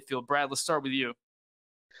MMA midfield? Brad, let's start with you.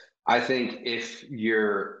 I think if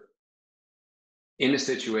you're in a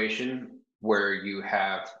situation where you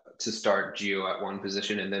have to start Gio at one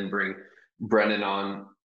position and then bring Brendan on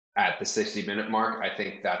at the 60-minute mark, I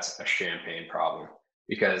think that's a champagne problem.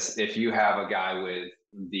 Because if you have a guy with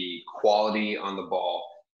the quality on the ball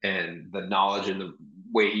and the knowledge and the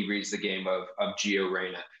way he reads the game of Gio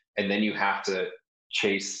Reyna, and then you have to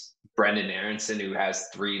chase Brendan Aronson, who has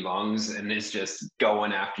 3 lungs and is just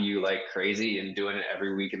going after you like crazy and doing it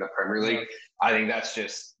every week in the Premier League, I think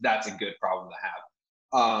that's a good problem to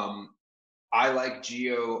have. I like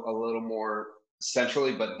Gio a little more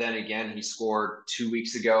centrally, but then again, he scored 2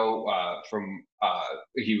 weeks ago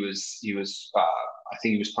he was I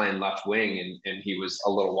think he was playing left wing and he was a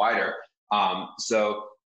little wider. So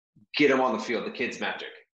get him on the field. The kid's magic.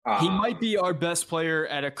 He might be our best player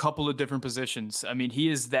at a couple of different positions. I mean, he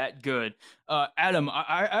is that good. Adam,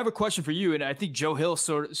 I have a question for you, and I think Joe Hill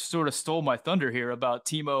sort of stole my thunder here about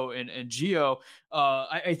Timo and Gio.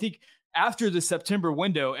 I think after the September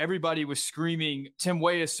window, everybody was screaming, Tim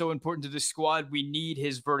Weah is so important to this squad. We need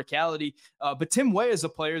his verticality. But Tim Weah is a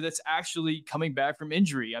player that's actually coming back from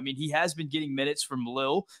injury. I mean, he has been getting minutes from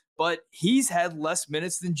Lille, but he's had less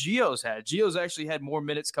minutes than Gio's had. Gio's actually had more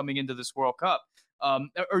minutes coming into this World Cup.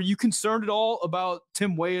 Are you concerned at all about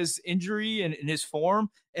Tim Weah's injury and his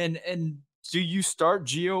form? And do you start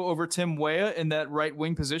Gio over Tim Weah in that right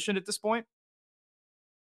wing position at this point?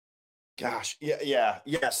 Gosh,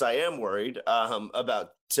 yes, I am worried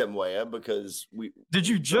about Tim Weah because we. Did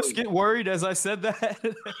you just get worried as I said that?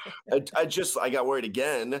 I got worried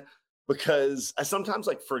again because I sometimes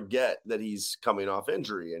forget that he's coming off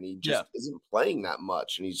injury and he just isn't playing that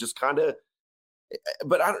much and he's just kind of.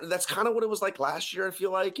 But that's kind of what it was like last year, I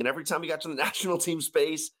feel like. And every time he got to the national team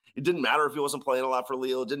space, it didn't matter if he wasn't playing a lot for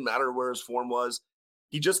Lille. It didn't matter where his form was.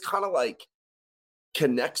 He just kind of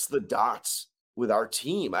connects the dots with our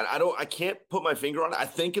team. I can't put my finger on it. I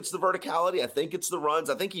think it's the verticality. I think it's the runs.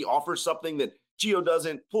 I think he offers something that Gio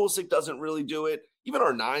doesn't. Pulisic doesn't really do it. Even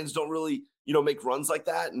our nines don't really, make runs like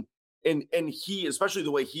that. And he, especially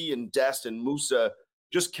the way he and Dest and Musa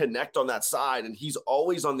just connect on that side. And he's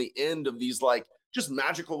always on the end of these just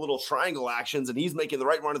magical little triangle actions, and he's making the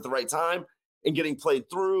right run at the right time and getting played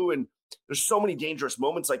through. And there's so many dangerous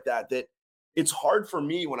moments like that it's hard for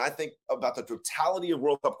me when I think about the totality of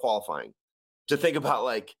World Cup qualifying to think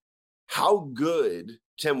about how good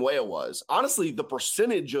Tim Weah was. Honestly, the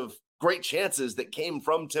percentage of great chances that came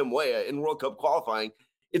from Tim Weah in World Cup qualifying,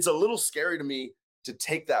 it's a little scary to me to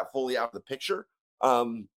take that fully out of the picture.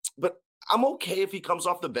 But I'm okay if he comes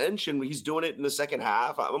off the bench and he's doing it in the second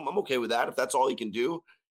half. I'm okay with that if that's all he can do.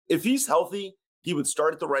 If he's healthy, he would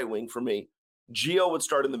start at the right wing for me. Gio would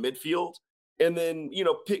start in the midfield. And then,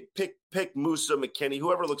 pick Musa, McKennie,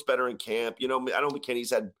 whoever looks better in camp. I know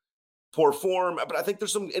McKennie's had poor form, but I think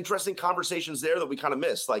there's some interesting conversations there that we kind of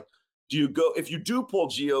missed. If you do pull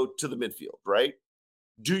Gio to the midfield, right?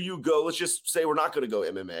 Do you go, let's just say we're not going to go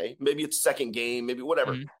MMA. Maybe it's second game, maybe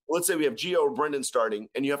whatever. Mm-hmm. Let's say we have Gio or Brendan starting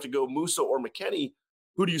and you have to go Musa or McKennie.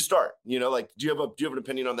 Who do you start? Do you have an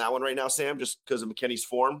opinion on that one right now, Sam, just because of McKennie's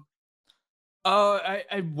form?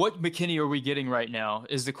 What McKennie are we getting right now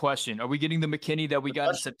is the question. Are we getting the McKennie that we got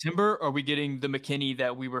in September? Or are we getting the McKennie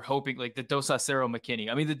that we were hoping, the Dos Acero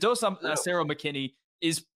McKennie? I mean, the Dos Acero McKennie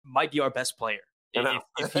might be our best player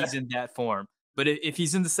if he's in that form. But if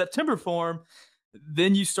he's in the September form,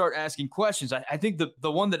 then you start asking questions. I think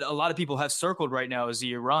the one that a lot of people have circled right now is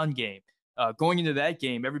the Iran game. Going into that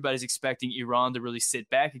game, everybody's expecting Iran to really sit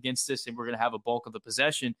back against us, and we're going to have a bulk of the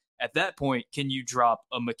possession. At that point, can you drop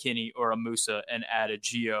a McKennie or a Musa and add a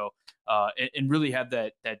Gio and really have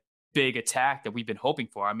that big attack that we've been hoping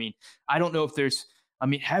for? I mean, I don't know if there's – I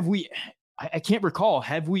mean, have we – I can't recall.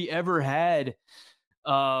 Have we ever had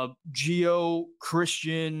Gio,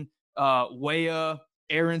 Christian, Weah,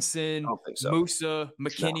 Aronson, so. Musa,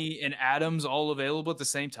 McKennie, and Adams all available at the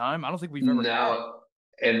same time? I don't think we've ever had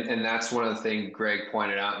it. And that's one of the things Greg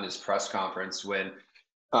pointed out in his press conference when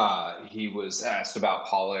he was asked about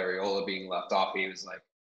Paul Arriola being left off. He was like,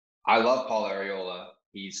 I love Paul Arriola.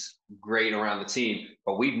 He's great around the team,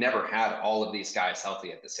 but we've never had all of these guys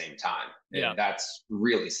healthy at the same time. And that's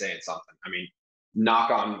really saying something. I mean,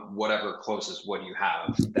 knock on whatever closest wood you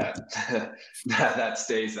have that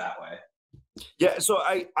stays that way. Yeah, so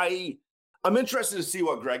I'm interested to see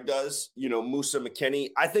what Greg does, Musa, McKennie.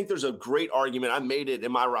 I think there's a great argument. I made it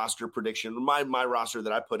in my roster prediction, my roster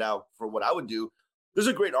that I put out for what I would do. There's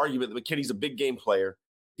a great argument that McKennie's a big game player.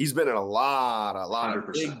 He's been in a lot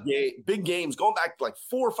of big games, going back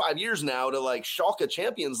 4 or 5 years now to Schalke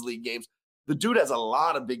Champions League games. The dude has a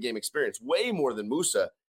lot of big game experience, way more than Musa.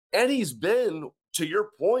 And he's been, to your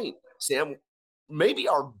point, Sam, maybe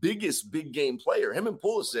our biggest big game player. Him and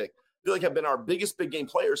Pulisic feel like have been our biggest big game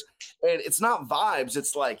players. And it's not vibes.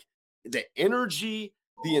 It's the energy,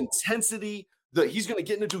 the intensity, he's going to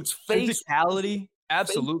get in a dude's face. Physicality,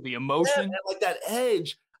 absolutely. Emotion. Yeah, that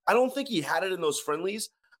edge. I don't think he had it in those friendlies.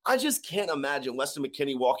 I just can't imagine Weston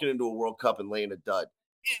McKennie walking into a World Cup and laying a dud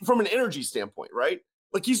from an energy standpoint, right?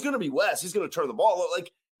 He's going to be Wes. He's going to turn the ball.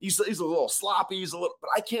 He's a little sloppy. But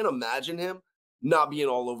I can't imagine him not being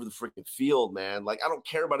all over the freaking field, man. I don't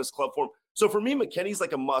care about his club form. So for me, McKennie's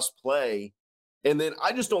a must play. And then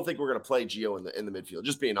I just don't think we're going to play Gio in the midfield,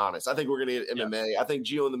 just being honest. I think we're going to get MMA. I think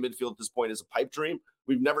Gio in the midfield at this point is a pipe dream.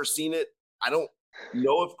 We've never seen it. I don't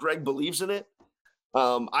know if Greg believes in it.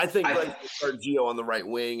 I think Greg will start Gio on the right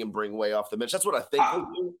wing and bring Way off the bench. That's what I think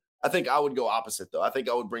he'll do. I think I would go opposite, though. I think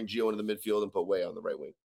I would bring Gio into the midfield and put Way on the right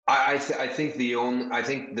wing. I think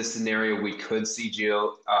the scenario we could see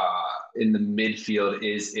Gio in the midfield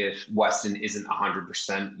is if Weston isn't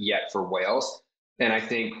 100% yet for Wales. And I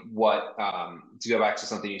think to go back to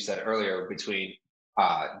something you said earlier between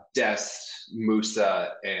Dest,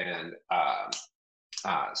 Musa, and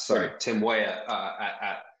Tim Weah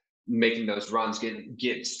at making those runs,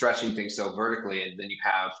 get stretching things so vertically, and then you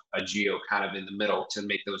have a Gio kind of in the middle to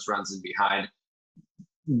make those runs in behind.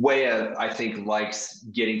 Weah, I think, likes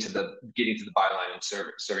getting to the byline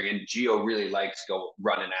and serving, and Gio really likes go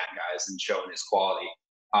running at guys and showing his quality.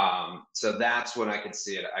 So that's when I could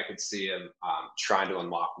see it. I could see him trying to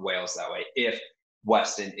unlock Wales that way if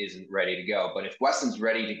Weston isn't ready to go. But if Weston's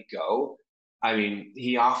ready to go, I mean,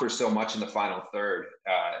 he offers so much in the final third,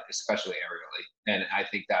 especially aerially, and I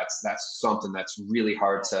think that's something that's really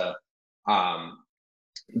hard to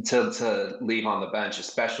leave on the bench,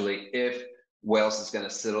 especially if Wales is going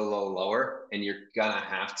to sit a little lower, and you're gonna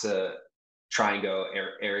have to try and go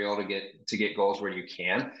aerial to get goals where you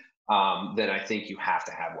can. Then I think you have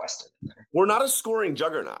to have Weston in there. We're not a scoring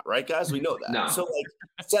juggernaut, right, guys? We know that. No. So,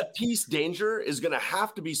 like, set piece danger is going to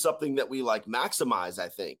have to be something that we, like, maximize, I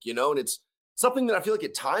think, and it's something that I feel like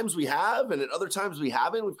at times we have and at other times we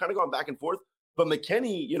haven't. We've kind of gone back and forth. But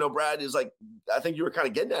McKennie, Brad, is like, I think you were kind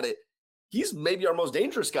of getting at it. He's maybe our most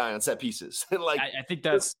dangerous guy on set pieces. And like, I think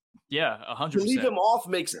that's, 100%. To leave him off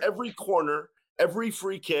makes every corner, every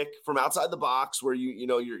free kick from outside the box where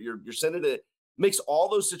you're sending it, makes all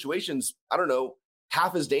those situations, I don't know,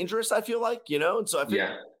 half as dangerous, I feel like, and so I think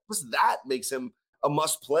that makes him a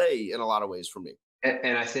must play in a lot of ways for me.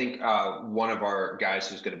 And I think one of our guys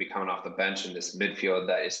who's going to be coming off the bench in this midfield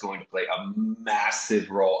that is going to play a massive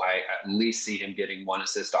role, I at least see him getting one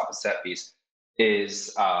assist off a set piece,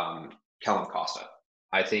 is Kellen Costa.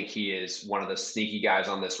 I think he is one of the sneaky guys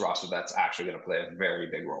on this roster that's actually going to play a very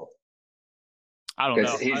big role. I don't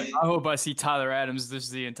know. I hope I see Tyler Adams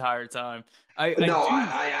the entire time. I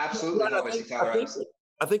absolutely hope I see Tyler Adams.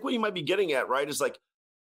 I think what you might be getting at, right, is like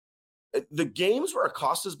the games where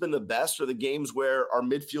Acosta's been the best are the games where our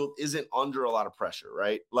midfield isn't under a lot of pressure,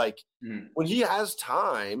 right? Like when he has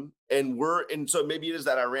time and so maybe it is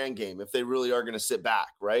that Iran game if they really are going to sit back,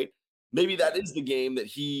 right? Maybe that is the game that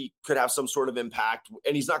he could have some sort of impact,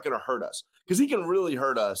 and he's not going to hurt us because he can really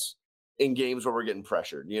hurt us in games where we're getting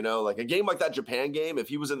pressured, like a game like that Japan game. If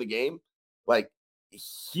he was in the game, like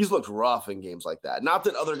he's looked rough in games like that. Not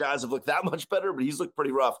that other guys have looked that much better, but he's looked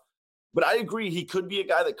pretty rough. But I agree, he could be a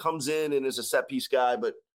guy that comes in and is a set piece guy,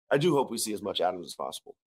 but I do hope we see as much Adams as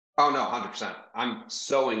possible. Oh, no, 100%. I'm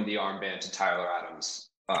sewing the armband to Tyler Adams.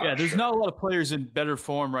 There's not a lot of players in better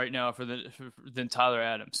form right now than Tyler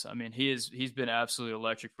Adams. I mean, he's been absolutely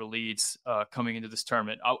electric for Leeds coming into this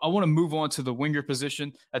tournament. I want to move on to the winger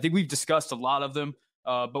position. I think we've discussed a lot of them,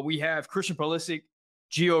 but we have Christian Pulisic,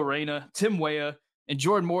 Gio Reyna, Tim Weah, and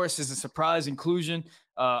Jordan Morris is a surprise inclusion.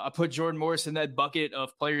 I put Jordan Morris in that bucket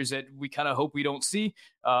of players that we kind of hope we don't see.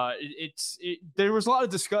 There was a lot of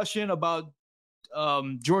discussion about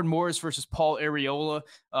Jordan Morris versus Paul Areola,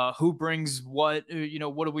 who brings what,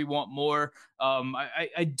 what do we want more?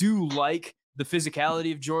 I do like the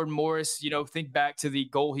physicality of Jordan Morris. Think back to the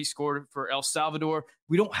goal he scored for El Salvador.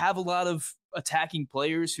 We don't have a lot of attacking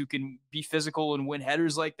players who can be physical and win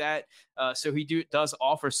headers like that. So he does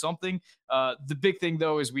offer something. The big thing,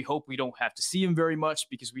 though, is we hope we don't have to see him very much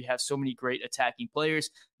because we have so many great attacking players.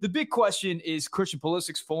 The big question is Christian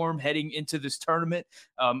Pulisic's form heading into this tournament.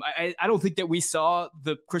 I don't think that we saw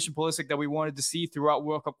the Christian Pulisic that we wanted to see throughout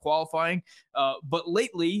World Cup qualifying. But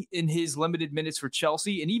lately, in his limited minutes for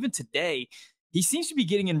Chelsea, and even today, he seems to be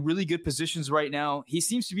getting in really good positions right now. He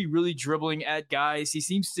seems to be really dribbling at guys. He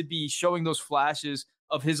seems to be showing those flashes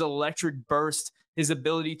of his electric burst, his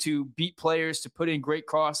ability to beat players, to put in great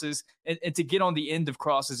crosses, and to get on the end of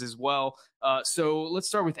crosses as well. So let's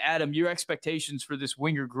start with Adam. Your expectations for this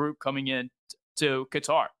winger group coming in to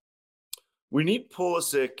Qatar? We need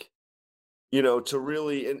Pulisic, to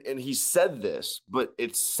really, and he said this, but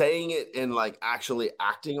it's saying it and like actually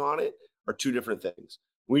acting on it are two different things.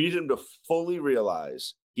 We need him to fully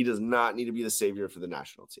realize he does not need to be the savior for the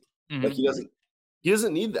national team. Mm-hmm. Like he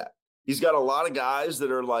doesn't need that. He's got a lot of guys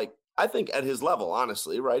that are like, I think at his level,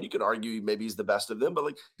 honestly, right? You could argue maybe he's the best of them, but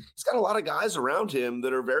like he's got a lot of guys around him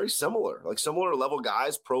that are very similar, like similar level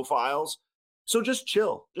guys, profiles. So just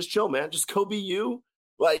chill, man. Just go be you.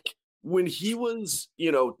 Like when he was,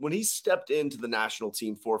 when he stepped into the national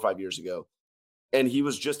team 4 or 5 years ago, and he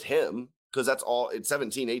was just him, because that's all, it's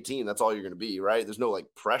 17, 18, that's all you're going to be, right? There's no like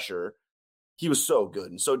pressure. He was so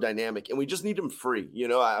good and so dynamic, and we just need him free.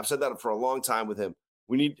 I've said that for a long time with him.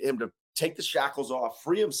 We need him to take the shackles off,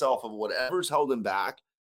 free himself of whatever's held him back,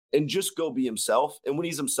 and just go be himself. And when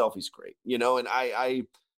he's himself, he's great, and I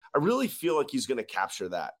really feel like he's going to capture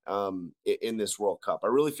that in this World Cup. I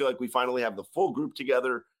really feel like we finally have the full group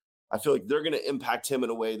together. I feel like they're going to impact him in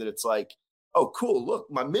a way that it's like, oh, cool. Look,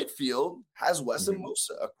 my midfield has Wes and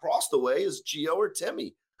Musa. Across the way is Gio or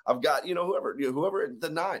Timmy. I've got, whoever at the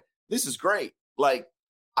 9. This is great. Like,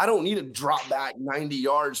 I don't need to drop back 90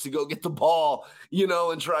 yards to go get the ball,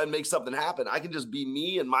 and try and make something happen. I can just be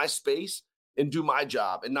me in my space and do my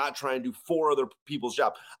job and not try and do 4 other people's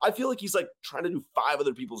job. I feel like he's like trying to do 5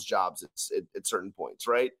 other people's jobs at certain points,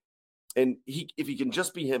 right? And if he can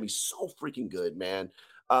just be him, he's so freaking good, man.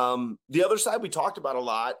 The other side we talked about a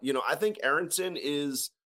lot. I think Aronson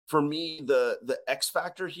is, for me, the X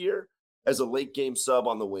factor here as a late game sub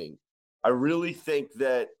on the wing. I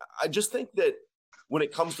just think that when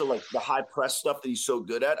it comes to like the high press stuff that he's so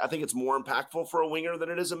good at, I think it's more impactful for a winger than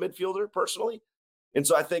it is a midfielder personally. And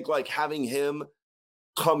so I think like having him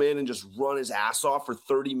come in and just run his ass off for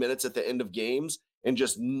 30 minutes at the end of games and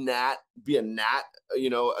just be a gnat,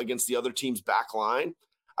 against the other team's back line,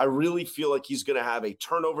 I really feel like he's going to have a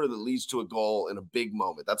turnover that leads to a goal in a big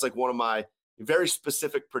moment. That's like one of my very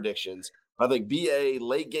specific predictions. I think BA,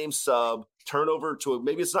 late game sub, turnover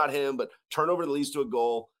maybe it's not him, but turnover that leads to a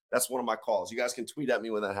goal. That's one of my calls. You guys can tweet at me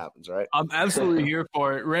when that happens, right? I'm absolutely here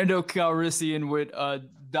for it. Rando Calrissian with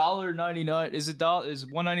 $1.99. Is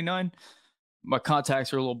 $1.99? My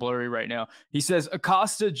contacts are a little blurry right now. He says,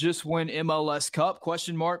 Acosta just win MLS Cup? ?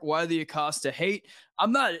 Why the Acosta hate?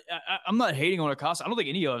 I'm not hating on Acosta. I don't think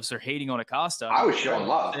any of us are hating on Acosta. I was showing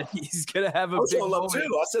love. He's gonna have a big showing love too.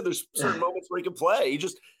 I said there's certain moments where he can play.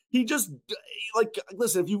 He just like,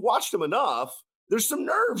 listen, if you watched him enough, there's some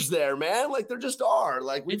nerves there, man. Like there just are.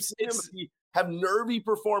 Like we've seen him have nervy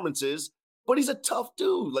performances, but he's a tough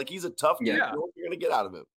dude. Like he's a tough dude. Yeah. You know what you're gonna get out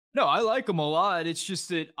of him. No, I like him a lot. It's just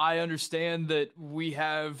that I understand that we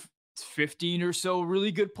have 15 or so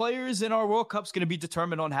really good players, and our World Cup's going to be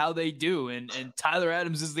determined on how they do. And Tyler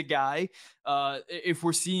Adams is the guy. If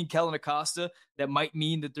we're seeing Kellen Acosta, that might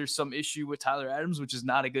mean that there's some issue with Tyler Adams, which is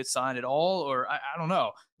not a good sign at all. Or I don't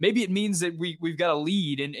know. Maybe it means that we've got a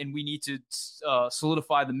lead and we need to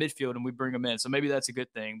solidify the midfield and we bring him in. So maybe that's a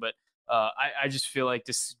good thing. But I just feel like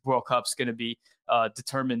this World Cup's going to be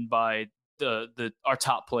determined by our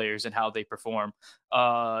top players and how they perform.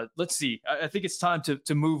 Let's see. I think it's time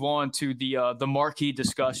to move on to the marquee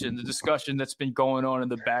discussion, the discussion that's been going on in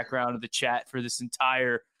the background of the chat for this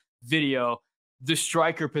entire video, the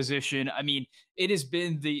striker position. I mean, it has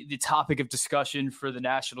been the topic of discussion for the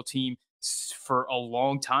national team for a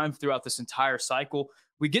long time throughout this entire cycle.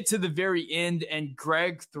 We get to the very end and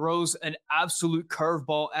Greg throws an absolute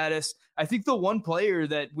curveball at us. I think the one player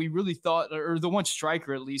that we really thought, or the one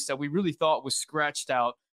striker at least, that we really thought was scratched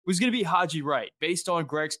out was going to be Haji Wright, based on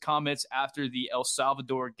Greg's comments after the El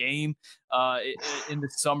Salvador game in the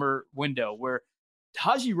summer window, where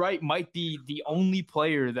Haji Wright might be the only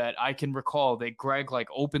player that I can recall that Greg like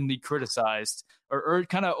openly criticized or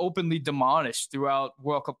kind of openly demolished throughout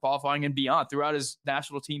World Cup qualifying and beyond, throughout his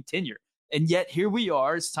national team tenure. And yet here we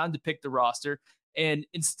are. It's time to pick the roster. And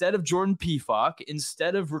instead of Jordan Pefok,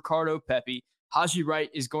 instead of Ricardo Pepi, Haji Wright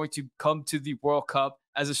is going to come to the World Cup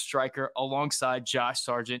as a striker alongside Josh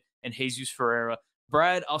Sargent and Jesus Ferreira.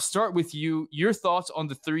 Brad, I'll start with you. Your thoughts on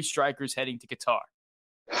the 3 strikers heading to Qatar?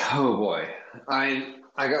 Oh boy. I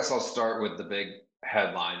guess I'll start with the big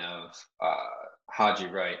headline of Haji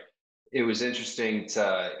Wright. It was interesting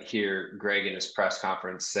to hear Greg in his press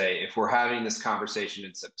conference say, if we're having this conversation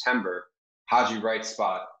in September, Haji Wright's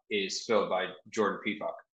spot is filled by Jordan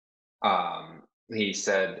Pefok. He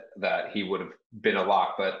said that he would have been a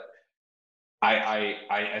lock, but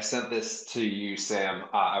I sent this to you, Sam.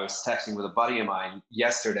 I was texting with a buddy of mine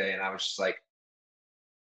yesterday, and I was just like,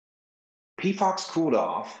 Pefok's cooled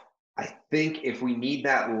off. I think if we need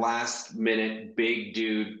that last minute big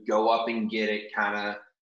dude, go up and get it, kind of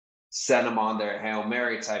send him on their Hail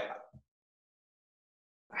Mary type.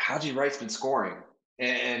 Haji Wright's been scoring.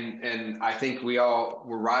 And I think we're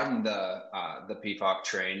riding the Pefok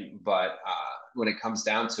train, but when it comes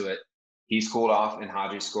down to it, he's cooled off and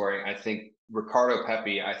Haji's scoring. I think Ricardo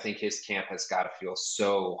Pepi, I think his camp has got to feel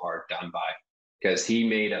so hard done by, because he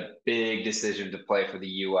made a big decision to play for the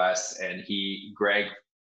U.S. and Greg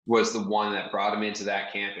was the one that brought him into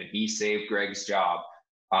that camp, and he saved Greg's job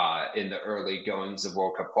in the early goings of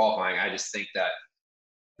World Cup qualifying. I just think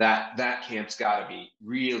that camp's got to be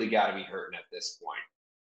hurting at this point.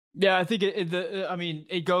 Yeah, I think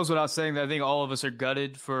it goes without saying that I think all of us are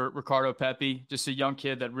gutted for Ricardo Pepi, just a young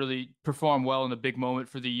kid that really performed well in a big moment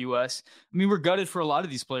for the U.S. I mean, we're gutted for a lot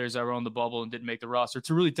of these players that were on the bubble and didn't make the roster. It's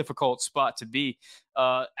a really difficult spot to be.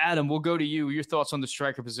 Adam, we'll go to you. Your thoughts on the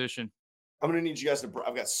striker position? I'm going to need you guys to –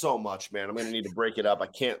 I've got so much, man. I'm going to need to break it up. I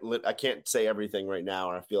can't say everything right now,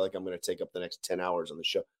 and I feel like I'm going to take up the next 10 hours on the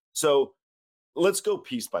show. So let's go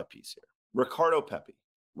piece by piece here. Ricardo Pepi,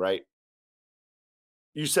 right?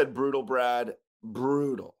 You said brutal, Brad.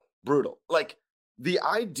 Brutal. Like the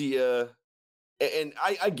idea, and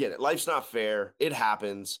I get it. Life's not fair. It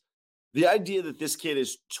happens. The idea that this kid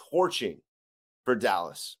is torching for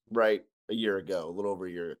Dallas, right? A year ago, a little over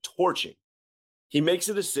a year ago, torching. He makes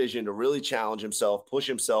a decision to really challenge himself, push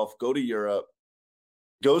himself, go to Europe,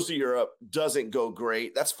 goes to Europe, doesn't go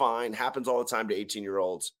great. That's fine. Happens all the time to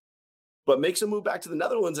 18-year-olds. But makes a move back to the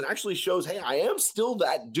Netherlands and actually shows, hey, I am still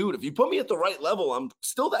that dude. If you put me at the right level, I'm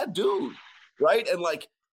still that dude, right? And like,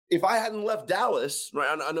 if I hadn't left Dallas,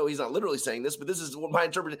 right? I know he's not literally saying this, but this is what my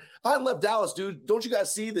interpretation. If I hadn't left Dallas, dude, don't you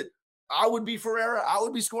guys see that I would be Ferreira? I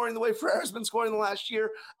would be scoring the way Ferreira's been scoring the last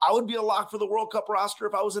year. I would be a lock for the World Cup roster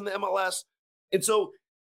if I was in the MLS. And so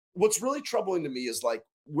what's really troubling to me is like,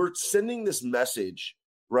 we're sending this message,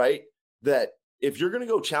 right? That if you're going to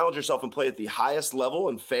go challenge yourself and play at the highest level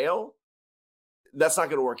and fail, that's not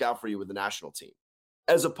going to work out for you with the national team.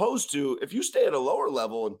 As opposed to if you stay at a lower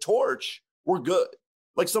level and torch, we're good.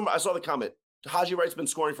 Like I saw the comment, Haji Wright's been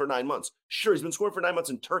scoring for 9 months. Sure, he's been scoring for 9 months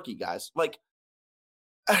in Turkey, guys. Like,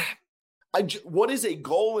 what is a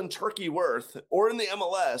goal in Turkey worth, or in the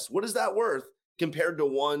MLS, what is that worth compared to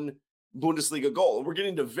one Bundesliga goal? And we're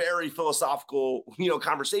getting to very philosophical,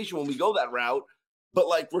 conversation when we go that route. But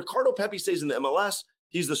like Ricardo Pepi stays in the MLS,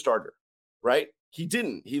 he's the starter, right? He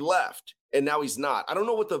didn't. He left. And now he's not. I don't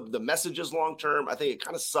know what the message is long-term. I think it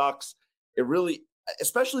kind of sucks. It really,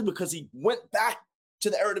 especially because he went back to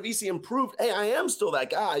the Eredivisie and proved, hey, I am still that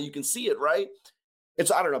guy. You can see it, right?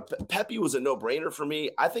 I don't know. Pepi was a no-brainer for me.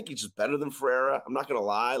 I think he's just better than Ferreira. I'm not going to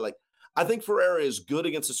lie. Like, I think Ferreira is good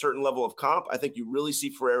against a certain level of comp. I think you really see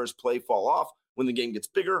Ferreira's play fall off when the game gets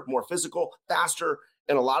bigger, more physical, faster,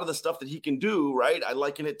 and a lot of the stuff that he can do, right? I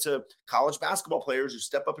liken it to college basketball players who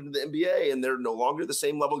step up into the NBA and they're no longer the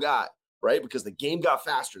same level guy, right? Because the game got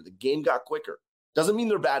faster, the game got quicker. Doesn't mean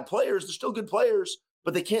they're bad players. They're still good players,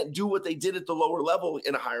 but they can't do what they did at the lower level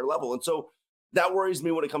in a higher level. And so that worries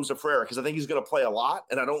me when it comes to Ferreira, because I think he's going to play a lot,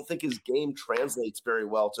 and I don't think his game translates very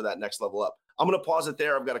well to that next level up. I'm going to pause it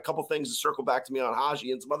there. I've got a couple things to circle back to me on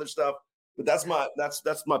Haji and some other stuff, but that's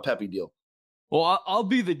my Pepi deal. Well, I'll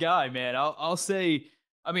be the guy, man. I'll say,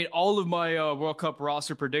 I mean, all of my World Cup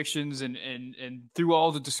roster predictions and through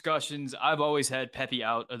all the discussions, I've always had Pepi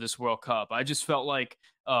out of this World Cup. I just felt like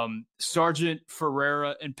Sargent,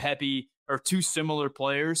 Ferreira, and Pepi are two similar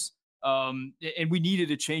players, and we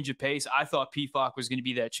needed a change of pace. I thought Pefok was going to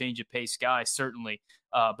be that change of pace guy, certainly.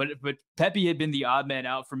 But Pepi had been the odd man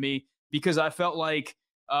out for me because I felt like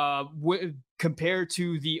compared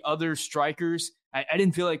to the other strikers, I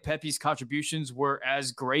didn't feel like Pepi's contributions were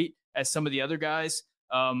as great as some of the other guys.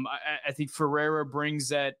 I think Ferreira brings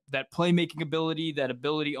that playmaking ability, that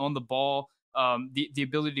ability on the ball, the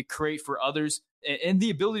ability to create for others, and the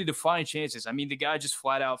ability to find chances. I mean, the guy just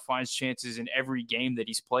flat out finds chances in every game that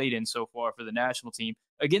he's played in so far for the national team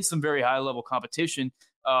against some very high level competition.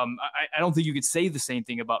 I don't think you could say the same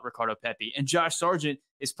thing about Ricardo Pepi. And Josh Sargent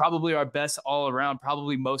is probably our best all around,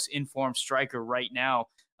 probably most informed striker right now.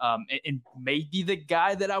 And maybe the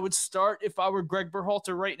guy that I would start if I were Greg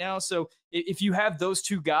Berhalter right now. So if you have those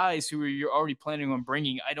two guys who you're already planning on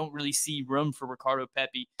bringing, I don't really see room for Ricardo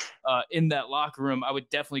Pepi in that locker room. I would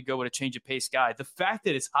definitely go with a change of pace guy. The fact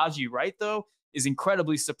that it's Haji Wright, though, is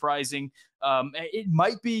incredibly surprising. It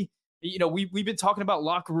might be, we've been talking about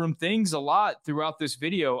locker room things a lot throughout this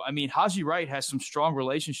video. I mean, Haji Wright has some strong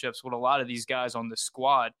relationships with a lot of these guys on the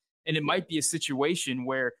squad. And it might be a situation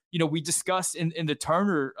where, we discussed in the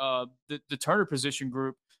Turner, the Turner position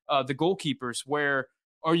group, the goalkeepers, where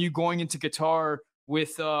are you going into Qatar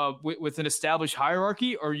with an established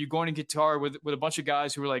hierarchy, or are you going to Qatar with a bunch of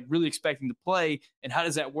guys who are like really expecting to play? And how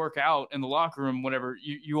does that work out in the locker room whenever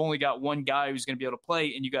you only got one guy who's going to be able to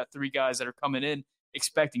play and you got three guys that are coming in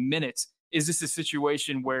expecting minutes? Is this a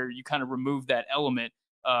situation where you kind of remove that element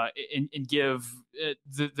and give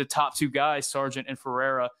the top two guys, Sargent and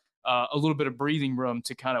Ferreira, a little bit of breathing room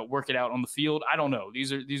to kind of work it out on the field? I don't know.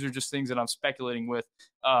 These are just things that I'm speculating with.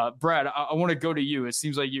 Brad, I want to go to you. It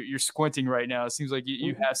seems like you're squinting right now. It seems like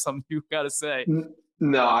you have something you got to say.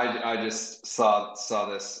 No, I just saw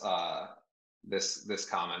this this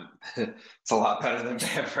comment. It's a lot better than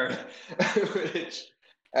Bamford, which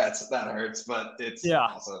that hurts, but it's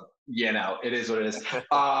also, it is what it is.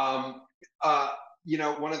 One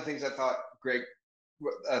of the things I thought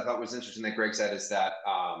was interesting that Greg said is that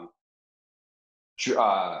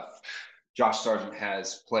Josh Sargent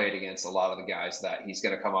has played against a lot of the guys that he's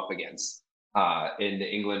going to come up against in the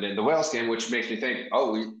England and the Wales game, which makes me think,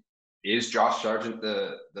 is Josh Sargent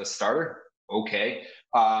the starter? Okay.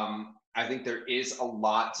 I think there is a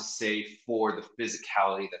lot to say for the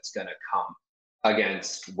physicality that's going to come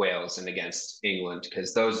against Wales and against England,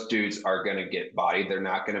 because those dudes are going to get bodied. They're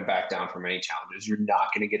not going to back down from any challenges. You're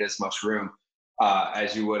not going to get as much room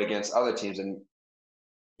as you would against other teams. And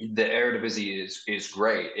the Eredivisie is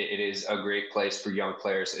great. It is a great place for young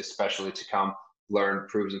players, especially to come learn,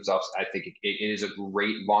 prove themselves. I think it is a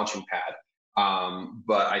great launching pad.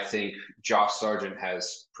 But I think Josh Sargent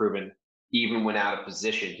has proven, even when out of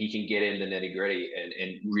position, he can get in the nitty gritty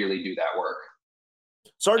and really do that work.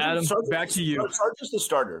 Adam, back to you. Sargent's the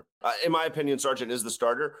starter. In my opinion, Sargent is the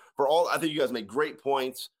starter for all. I think you guys make great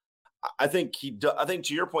points. I think to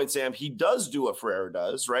your point, Sam, he does do what Ferreira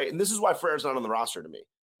does, right? And this is why Ferreira's not on the roster to me,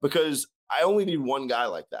 because I only need one guy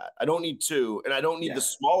like that. I don't need two, and I don't need the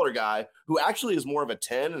smaller guy who actually is more of a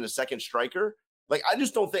 10 and a second striker. Like, I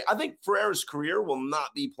think Ferreira's career will not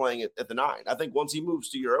be playing at the 9. I think once he moves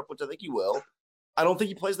to Europe, which I think he will, I don't think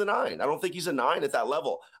he plays the 9. I don't think he's a 9 at that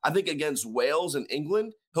level. I think against Wales and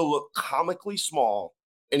England, he'll look comically small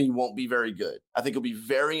and he won't be very good. I think he'll be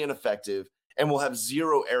very ineffective and will have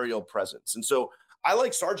zero aerial presence. And so I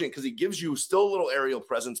like Sargent because he gives you still a little aerial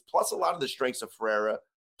presence, plus a lot of the strengths of Ferreira,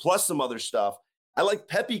 plus some other stuff. I like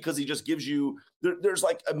Pepe because he just gives you, there's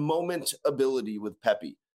like a moment ability with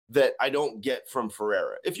Pepe that I don't get from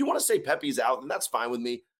Ferreira. If you want to say Pepe's out, then that's fine with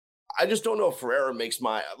me. I just don't know if Ferreira makes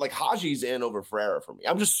Haji's in over Ferreira for me.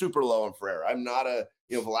 I'm just super low on Ferreira. I'm not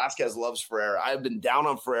Velasquez loves Ferreira. I've been down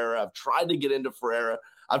on Ferreira. I've tried to get into Ferreira.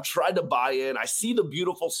 I've tried to buy in. I see the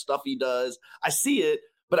beautiful stuff he does. I see it,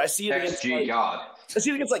 but I see it against I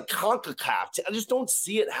see it against like CONCACAF. I just don't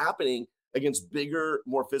see it happening against bigger,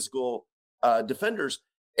 more physical defenders.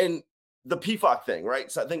 And the PFOC thing, right?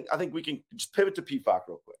 So I think we can just pivot to PFOC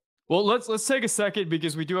real quick. Well, let's take a second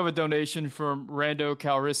because we do have a donation from Rando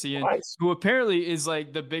Calrissian, who apparently is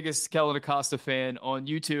like the biggest Kellen Acosta fan on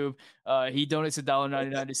YouTube. He donates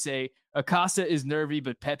 $1.99 to say Acosta is nervy,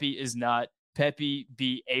 but Pepe is not. Pepe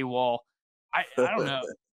be AWOL. I don't know.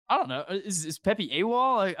 I don't know. Is Pepe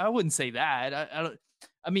AWOL? I wouldn't say that.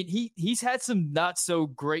 I mean, he's had some not so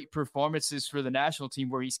great performances for the national team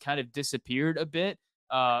where he's kind of disappeared a bit.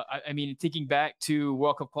 I mean, thinking back to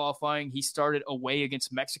World Cup qualifying, he started away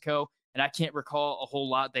against Mexico, and I can't recall a whole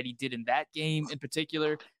lot that he did in that game in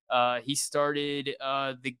particular. He started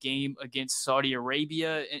the game against Saudi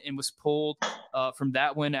Arabia and was pulled from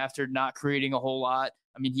that one after not creating a whole lot.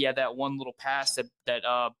 I mean, he had that one little pass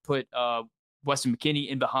that put Weston McKennie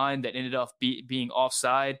in behind that ended up being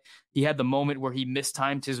offside. He had the moment where he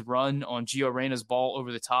mistimed his run on Gio Reyna's ball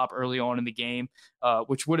over the top early on in the game,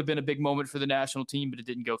 which would have been a big moment for the national team, but it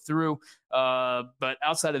didn't go through. But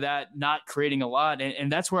outside of that, not creating a lot.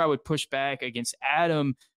 And that's where I would push back against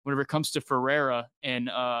Adam whenever it comes to Ferreira and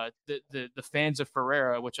the fans of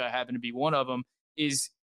Ferreira, which I happen to be one of them, is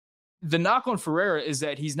the knock on Ferreira is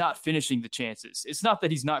that he's not finishing the chances. It's not that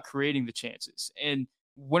he's not creating the chances. And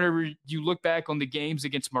whenever you look back on the games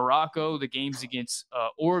against Morocco, the games against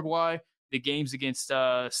Uruguay, the games against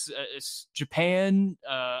Japan,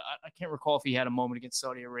 I can't recall if he had a moment against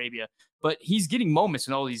Saudi Arabia, but he's getting moments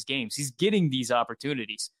in all these games. He's getting these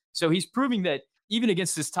opportunities. So he's proving that even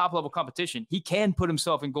against this top-level competition, he can put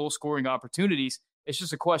himself in goal-scoring opportunities. It's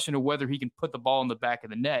just a question of whether he can put the ball in the back of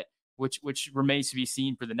the net, which remains to be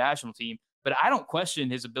seen for the national team. But I don't question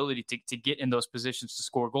his ability to get in those positions to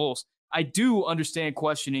score goals. I do understand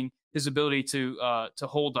questioning his ability to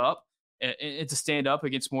hold up and to stand up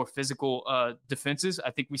against more physical defenses. I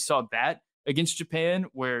think we saw that against Japan,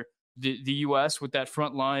 where the U.S. with that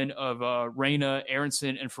front line of Reyna,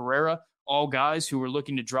 Aronson, and Ferreira, all guys who were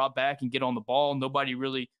looking to drop back and get on the ball. Nobody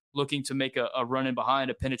really looking to make a run in behind,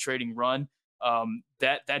 a penetrating run.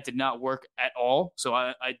 That did not work at all. So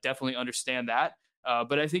I definitely understand that.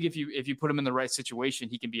 But I think if you put him in the right situation,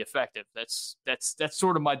 he can be effective. That's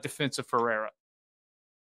sort of my defense of Ferreira.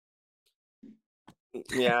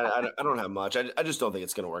 Yeah, I don't have much. I just don't think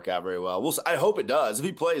it's going to work out very well. I hope it does. If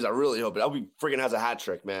he plays, I really hope it. I'll be freaking has a hat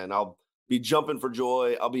trick, man. I'll be jumping for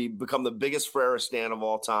joy. I'll become the biggest Ferreira stan of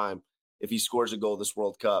all time if he scores a goal this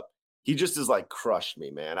World Cup. He just is like crushed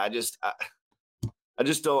me, man. I just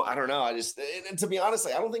don't know. And to be honest,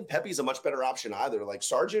 I don't think Pepe's a much better option either. Like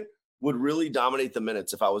Sargent would really dominate the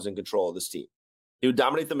minutes if I was in control of this team. He would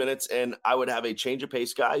dominate the minutes, and I would have a change of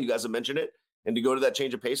pace guy. You guys have mentioned it. And to go to that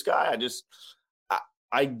change of pace guy,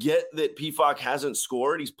 I get that Pefok hasn't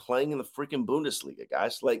scored. He's playing in the freaking Bundesliga,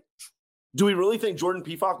 guys. Like, do we really think Jordan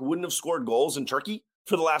Pefok wouldn't have scored goals in Turkey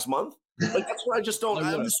for the last month? Like, that's what I just don't.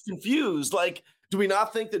 I'm just confused. Like, do we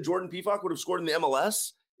not think that Jordan Pefok would have scored in the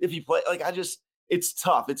MLS if he played? Like, it's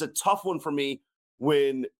tough. It's a tough one for me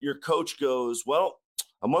when your coach goes, well,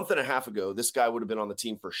 a month and a half ago, this guy would have been on the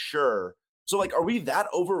team for sure. So, like, are we that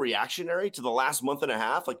overreactionary to the last month and a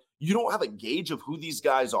half? Like, you don't have a gauge of who these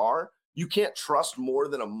guys are. You can't trust more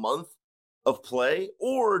than a month of play.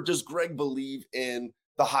 Or does Greg believe in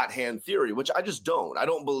the hot hand theory, which I just don't. I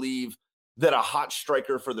don't believe that a hot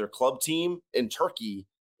striker for their club team in Turkey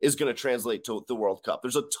is going to translate to the World Cup.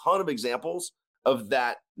 There's a ton of examples of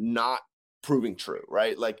that not proving true,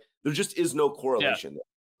 right? Like, there just is no correlation there.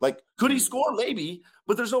 Like, could he score? Maybe,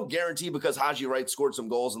 but there's no guarantee because Haji Wright scored some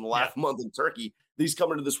goals in the last month in Turkey that he's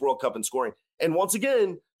coming to this World Cup and scoring. And once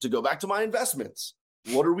again, to go back to my investments,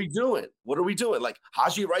 what are we doing? What are we doing? Like,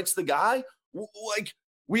 Haji Wright's the guy? Like,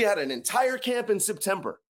 we had an entire camp in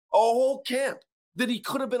September, a whole camp that he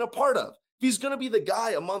could have been a part of. If he's going to be the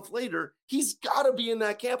guy a month later, he's got to be in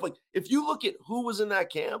that camp. Like, if you look at who was in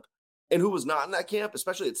that camp and who was not in that camp,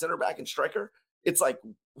 especially at center back and striker, it's like,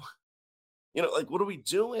 you know, like, what are we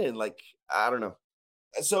doing? Like, I don't know.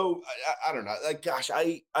 So I don't know. Like, gosh,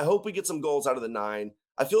 I hope we get some goals out of the 9.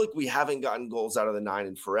 I feel like we haven't gotten goals out of the 9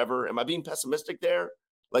 in forever. Am I being pessimistic there?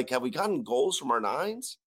 Like, have we gotten goals from our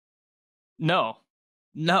 9s? No.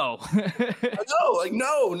 No,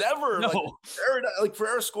 never. No.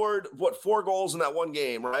 Ferreira scored 4 goals in that one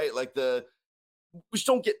game, right? Like, we just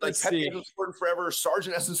don't get, like, Pepe hasn't scored forever.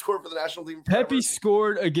 Sargent hasn't scored for the national team forever. Pepe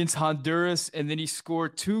scored against Honduras, and then he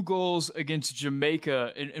scored 2 goals against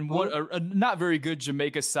Jamaica and one a not very good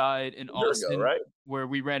Jamaica side in Austin, right? Where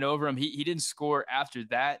we ran over him. He didn't score after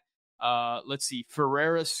that. Let's see.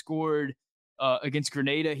 Ferreira scored against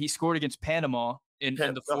Grenada. He scored against Panama in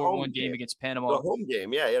the 4-1 game against Panama. The home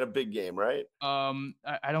game, yeah, he had a big game, right?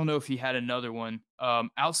 I don't know if he had another one.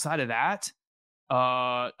 Outside of that,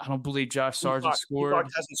 I don't believe Josh Sargent scored. Pefok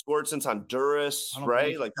hasn't scored since Honduras,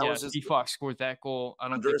 right? Like, that was his. Pefok scored that goal. I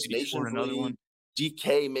don't Honduras think he scored another one.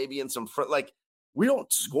 DK maybe in some front. Like, we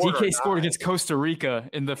don't score. DK scored against Costa Rica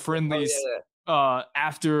in the friendlies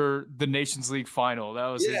after the Nations League final. That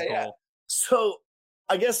was his goal. So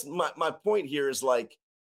I guess my point here is, like,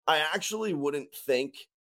 I actually wouldn't think,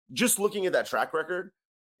 just looking at that track record,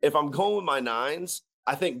 if I'm going with my 9s,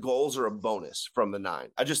 I think goals are a bonus from the 9.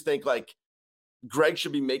 I just think, like, Greg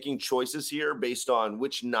should be making choices here based on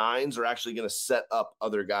which 9s are actually going to set up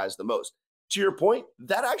other guys the most. To your point,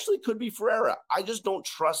 that actually could be Ferreira. I just don't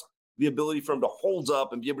trust the ability for him to hold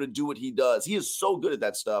up and be able to do what he does. He is so good at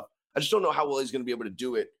that stuff. I just don't know how well he's going to be able to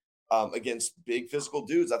do it against big physical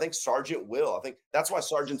dudes. I think Sargent will. I think that's why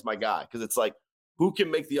Sargent's my guy, because it's like, who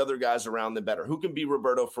can make the other guys around them better? Who can be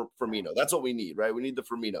Roberto Firmino? That's what we need, right? We need the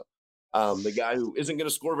Firmino. The guy who isn't going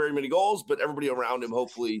to score very many goals, but everybody around him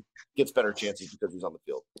hopefully gets better chances because he's on the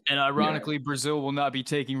field. And ironically, Brazil will not be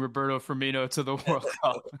taking Roberto Firmino to the World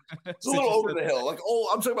Cup. It's a little over the hill. Like,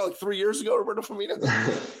 I'm talking about like 3 years ago, Roberto Firmino.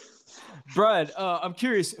 Brad, I'm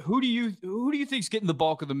curious, who do you think's getting the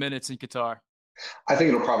bulk of the minutes in Qatar? I think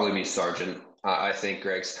it'll probably be Sargent. I think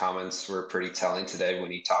Greg's comments were pretty telling today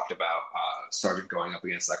when he talked about Sargent going up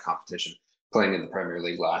against that competition, playing in the Premier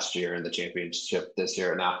League last year and the Championship this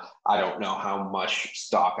year. Now, I don't know how much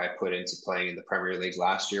stock I put into playing in the Premier League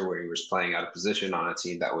last year, where he was playing out of position on a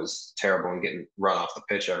team that was terrible and getting run off the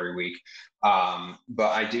pitch every week.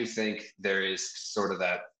 But I do think there is sort of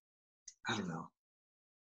that, I don't know,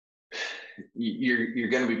 you're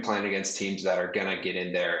going to be playing against teams that are going to get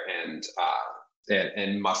in there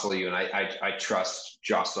and muscle you. And I trust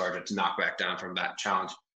Josh Sargent to knock back down from that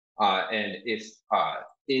challenge. And if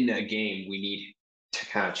in a game we need to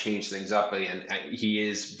kind of change things up, and he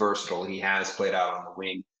is versatile. He has played out on the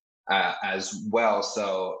wing as well.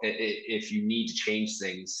 So if you need to change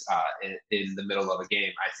things in the middle of a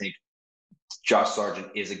game, I think Josh Sargent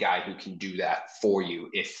is a guy who can do that for you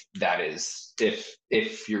if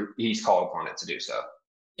he's called upon it to do so.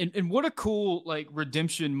 And what a cool, like,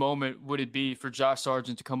 redemption moment would it be for Josh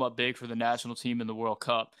Sargent to come up big for the national team in the World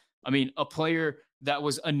Cup? I mean, a player that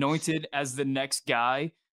was anointed as the next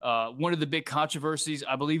guy. One of the big controversies,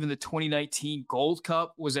 I believe, in the 2019 Gold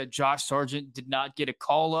Cup was that Josh Sargent did not get a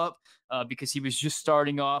call up because he was just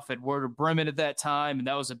starting off at Werder Bremen at that time, and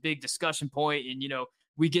that was a big discussion point. And, you know,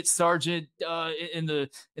 we get Sargent in the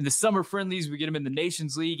summer friendlies, we get him in the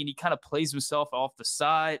Nations League, and he kind of plays himself off the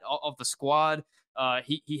side, off the squad.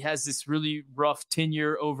 He has this really rough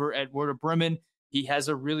tenure over at Werder Bremen. He has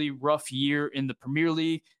a really rough year in the Premier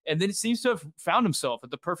League, and then it seems to have found himself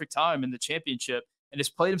at the perfect time in the championship and has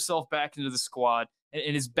played himself back into the squad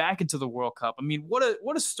and is back into the World Cup. I mean, what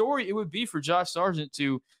a story it would be for Josh Sargent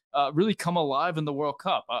to really come alive in the World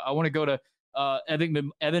Cup. I want to go to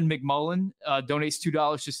Evan McMullen donates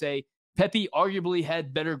 $2 to say Pepe arguably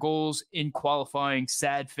had better goals in qualifying.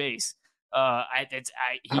 Sad face.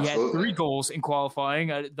 He had 3 goals in qualifying.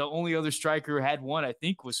 The only other striker who had 1, I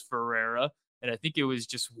think, was Ferreira, and I think it was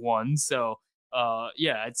just 1. So,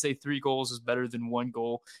 yeah, I'd say 3 goals is better than 1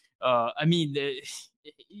 goal. I mean,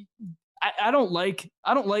 I don't like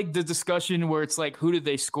the discussion where it's like, who did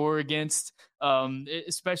they score against,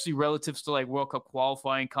 especially relative to like World Cup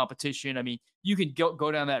qualifying competition. I mean, you can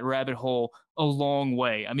go down that rabbit hole a long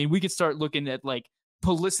way. I mean, we could start looking at like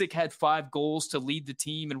Pulisic had 5 goals to lead the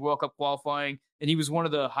team in World Cup qualifying, and he was one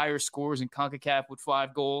of the higher scorers in CONCACAF with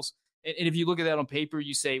 5 goals. And if you look at that on paper,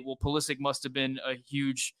 you say, well, Pulisic must have been a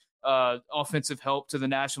huge offensive help to the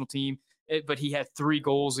national team, but he had 3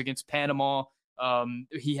 goals against Panama.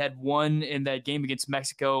 He had 1 in that game against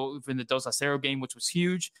Mexico in the Dos Acero game, which was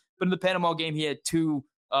huge. But in the Panama game, he had 2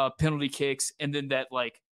 penalty kicks, and then that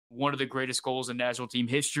like one of the greatest goals in national team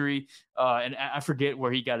history. And I forget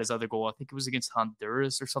where he got his other goal. I think it was against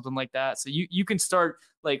Honduras or something like that. So you can start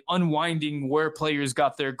like unwinding where players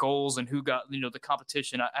got their goals and who got, the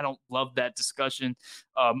competition. I don't love that discussion.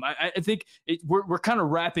 I think we're kind of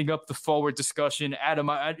wrapping up the forward discussion.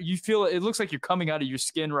 Adam, you feel it looks like you're coming out of your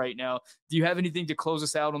skin right now. Do you have anything to close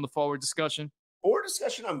us out on the forward discussion? Forward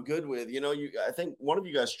discussion I'm good with. I think one of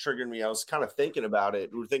you guys triggered me. I was kind of thinking about it.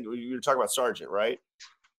 You were talking about Sargent, right?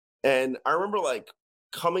 And I remember like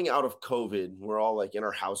coming out of COVID, we're all like in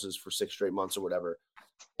our houses for 6 straight months or whatever.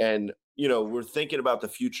 And, we're thinking about the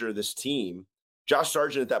future of this team. Josh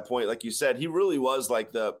Sargent at that point, like you said, he really was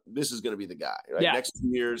like this is going to be the guy, right? Yeah. Next 2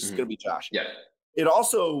 years, it's going to be Josh. Yeah. It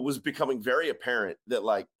also was becoming very apparent that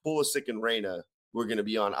like Pulisic and Reyna were going to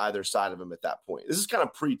be on either side of him at that point. This is kind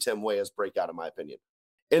of pre-Tim Weah's breakout, in my opinion.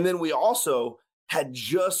 And then we also had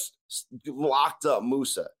just locked up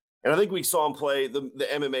Musa. And I think we saw him play the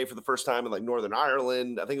MMA for the first time in like Northern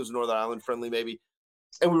Ireland. I think it was Northern Ireland friendly maybe.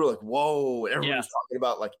 And we were like, whoa. And everyone was talking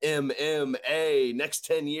about like MMA, next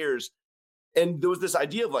 10 years. And there was this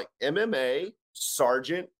idea of like MMA,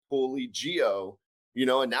 Sargent, Pulley, Gio,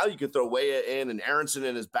 and now you could throw Weah in and Aronson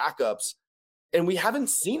in as backups. And we haven't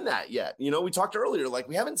seen that yet. We talked earlier, like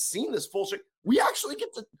we haven't seen this full shit. We actually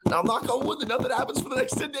get to, I'm not going with nothing happens for the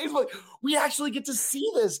next 10 days, but we actually get to see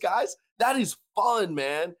this, guys. That is fun,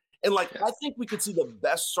 man. And like, I think we could see the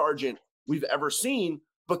best Sargent we've ever seen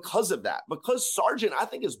because of that. Because Sargent, I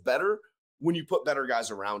think, is better when you put better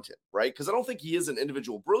guys around him, right? Because I don't think he is an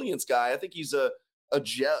individual brilliance guy. I think he's a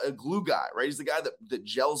glue guy, right? He's the guy that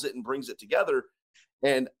gels it and brings it together.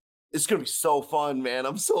 And it's going to be so fun, man.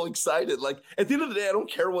 I'm so excited. Like, at the end of the day, I don't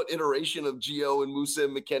care what iteration of Gio and Musa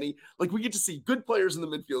and McKennie. Like, we get to see good players in the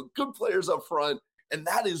midfield, good players up front, and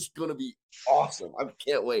that is going to be awesome. I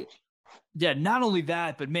can't wait. Yeah, not only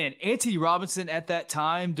that, but man, Anthony Robinson at that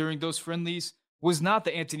time during those friendlies was not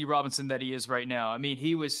the Anthony Robinson that he is right now. I mean,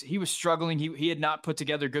 he was struggling. He had not put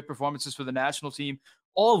together good performances for the national team.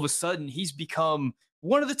 All of a sudden, he's become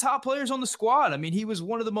one of the top players on the squad. I mean, he was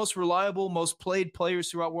one of the most reliable, most played players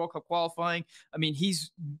throughout World Cup qualifying. I mean,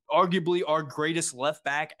 he's arguably our greatest left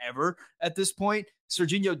back ever at this point.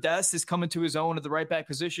 Serginho Dest is coming to his own at the right back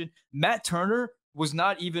position. Matt Turner was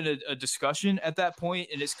not even a discussion at that point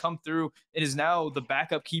and has come through and is now the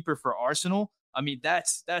backup keeper for Arsenal. I mean,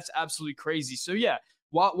 that's absolutely crazy. So yeah,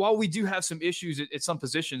 while we do have some issues at some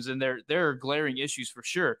positions, and there are glaring issues for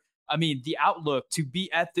sure, I mean, the outlook to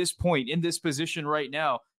be at this point in this position right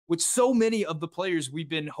now with so many of the players we've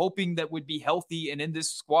been hoping that would be healthy and in this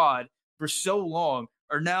squad for so long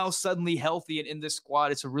are now suddenly healthy and in this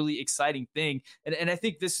squad. It's a really exciting thing. And I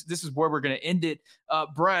think this is where we're going to end it.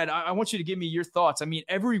 Brad, I want you to give me your thoughts. I mean,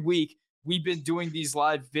 every week we've been doing these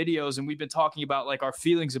live videos and we've been talking about like our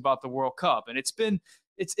feelings about the World Cup. And it's been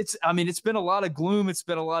a lot of gloom. It's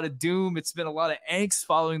been a lot of doom. It's been a lot of angst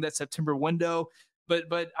following that September window.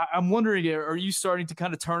 But I'm wondering, are you starting to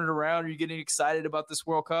kind of turn it around? Are you getting excited about this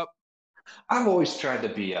World Cup? I've always tried to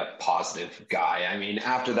be a positive guy. I mean,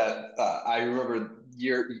 after that, I remember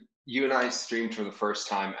you and I streamed for the first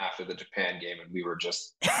time after the Japan game, and we were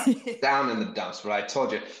just down in the dumps. But I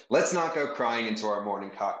told you, let's not go crying into our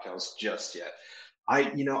morning cocktails just yet. I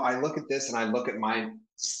look at this and I look at my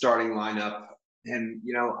starting lineup, and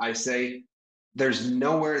I say, there's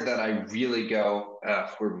nowhere that I really go,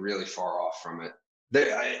 we're really far off from it.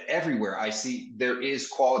 Everywhere I see there is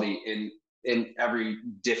quality in in every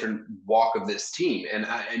different walk of this team. And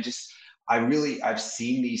I've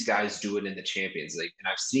seen these guys do it in the Champions League,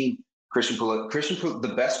 and I've seen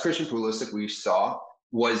the best Christian Pulisic we saw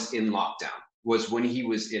was in lockdown, was when he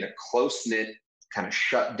was in a close-knit, kind of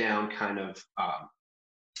shut down kind of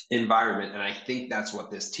environment. And I think that's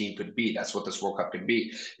what this team could be. That's what this World Cup could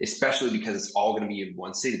be, especially because it's all going to be in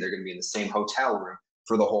one city. They're going to be in the same hotel room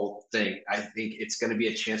for the whole thing. I think it's going to be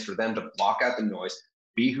a chance for them to block out the noise,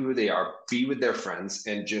 be who they are, be with their friends,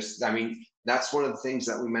 and just, I mean, that's one of the things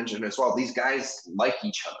that we mentioned as well. These guys like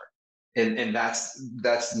each other, and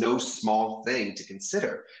that's no small thing to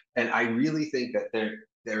consider. And I really think that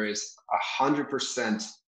there is 100%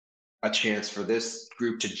 a chance for this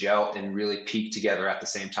group to gel and really peak together at the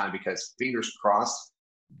same time, because fingers crossed,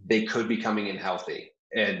 they could be coming in healthy.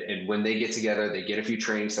 And when they get together, they get a few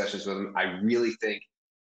training sessions with them. I really think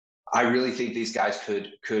these guys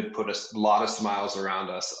could put a lot of smiles around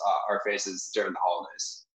our faces during the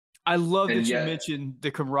holidays. I love that you mentioned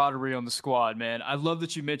the camaraderie on the squad, man. I love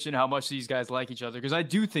that you mentioned how much these guys like each other, because I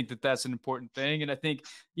do think that that's an important thing. And I think,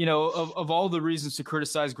 you know, of all the reasons to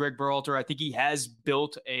criticize Greg Berhalter, I think he has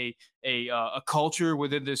built a culture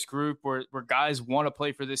within this group where guys want to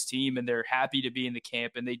play for this team and they're happy to be in the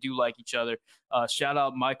camp and they do like each other. Shout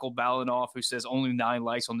out Michael Balinoff, who says only 9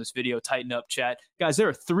 likes on this video. Tighten up, chat. Guys, there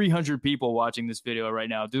are 300 people watching this video right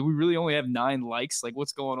now. Do we really only have 9 likes? Like,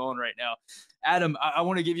 what's going on right now? Adam, I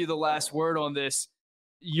want to give you the last word on this.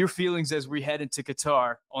 Your feelings as we head into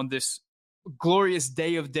Qatar on this glorious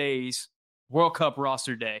day of days, World Cup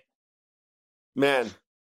roster day. Man,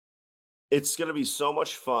 it's going to be so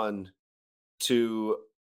much fun to,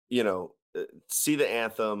 you know, see the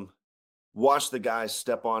anthem, watch the guys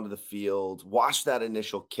step onto the field, watch that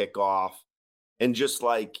initial kickoff. And just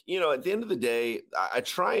like, you know, at the end of the day, I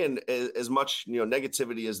try and as much, you know,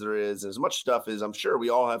 negativity as there is, and as much stuff as I'm sure we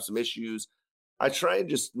all have some issues, I try and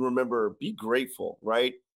just remember, be grateful,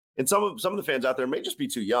 right? And some of the fans out there may just be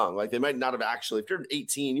too young. Like, they might not have actually, if you're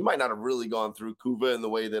 18, you might not have really gone through Cuba in the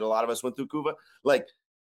way that a lot of us went through Cuba. Like,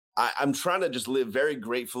 I'm trying to just live very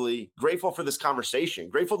grateful for this conversation,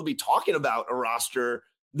 grateful to be talking about a roster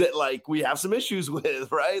that, like, we have some issues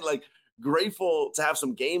with, right? Like, grateful to have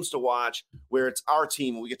some games to watch where it's our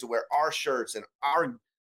team and we get to wear our shirts and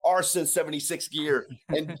our since 76 gear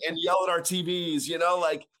and yell at our TVs, you know,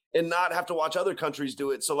 like, and not have to watch other countries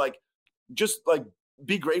do it. So, like, just like,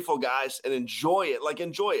 be grateful, guys, and enjoy it. Like,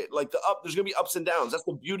 enjoy it. Like, there's gonna be ups and downs. That's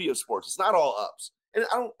the beauty of sports. It's not all ups. And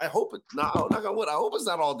I hope it's not, knock on wood, I hope it's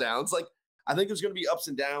not all downs. Like, I think there's gonna be ups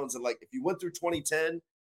and downs. And like, if you went through 2010,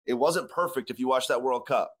 it wasn't perfect if you watched that World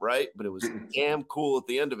Cup, right? But it was damn cool at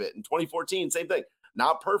the end of it. In 2014, same thing.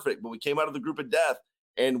 Not perfect, but we came out of the group of death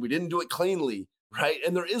and we didn't do it cleanly, right?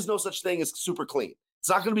 And there is no such thing as super clean. It's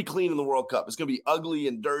not going to be clean in the World Cup. It's going to be ugly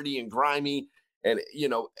and dirty and grimy. And, you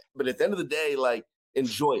know, but at the end of the day, like,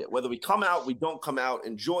 enjoy it. Whether we come out, we don't come out,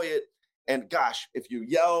 enjoy it. And gosh, if you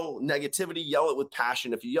yell negativity, yell it with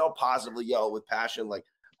passion. If you yell positively, yell it with passion. Like,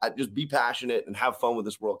 just be passionate and have fun with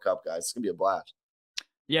this World Cup, guys. It's going to be a blast.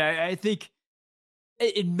 Yeah, I think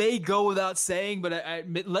it may go without saying, but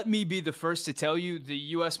let me be the first to tell you the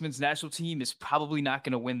U.S. men's national team is probably not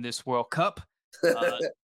going to win this World Cup.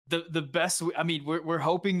 The best, I mean, we're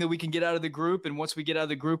hoping that we can get out of the group. And once we get out of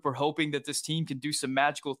the group, we're hoping that this team can do some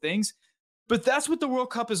magical things. But that's what the World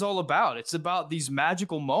Cup is all about. It's about these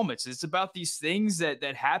magical moments. It's about these things that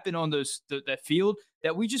happen on that field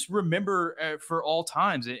that we just remember for all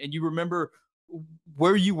times. And you remember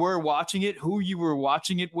where you were watching it, who you were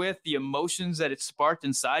watching it with, the emotions that it sparked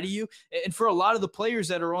inside of you. And for a lot of the players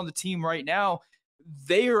that are on the team right now,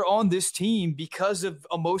 they are on this team because of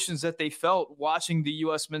emotions that they felt watching the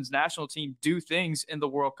U.S. men's national team do things in the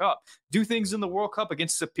World Cup,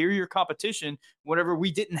 against superior competition whenever we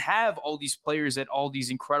didn't have all these players at all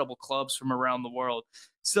these incredible clubs from around the world.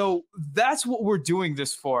 So that's what we're doing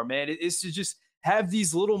this for, man. It is to just have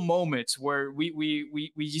these little moments where we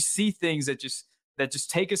just see things that just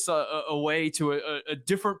take us away to a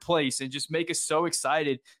different place and just make us so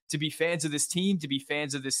excited to be fans of this team, to be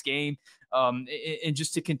fans of this game, and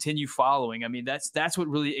just to continue following. I mean, that's what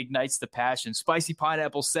really ignites the passion. Spicy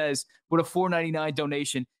Pineapple says, with a $4.99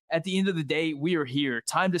 donation, at the end of the day, we are here.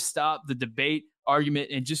 Time to stop the debate, argument,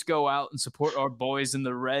 and just go out and support our boys in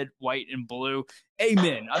the red, white, and blue.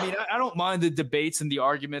 Amen. I mean, I don't mind the debates and the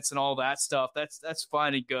arguments and all that stuff. That's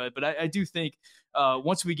fine and good. But I do think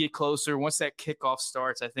once we get closer, once that kickoff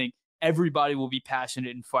starts, I think everybody will be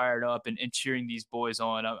passionate and fired up and cheering these boys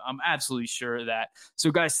on. I'm absolutely sure of that.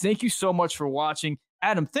 So, guys, thank you so much for watching.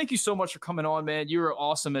 Adam, thank you so much for coming on, man. You are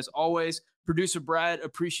awesome as always. Producer Brad,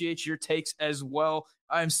 appreciate your takes as well.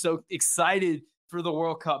 I am so excited for the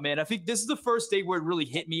World Cup, man. I think this is the first day where it really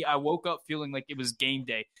hit me. I woke up feeling like it was game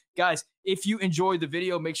day. Guys, if you enjoyed the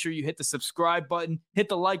video, make sure you hit the subscribe button, hit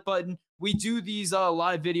the like button. We do these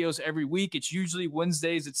live videos every week. It's usually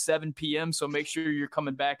Wednesdays at 7 p.m., so make sure you're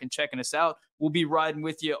coming back and checking us out. We'll be riding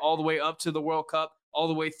with you all the way up to the World Cup, all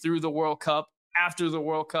the way through the World Cup, after the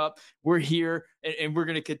World Cup. We're here, and we're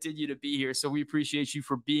going to continue to be here, so we appreciate you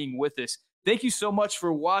for being with us. Thank you so much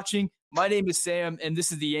for watching. My name is Sam, and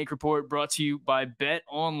this is the Yank Report brought to you by Bet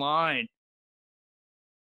Online.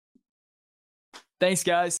 Thanks,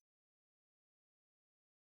 guys.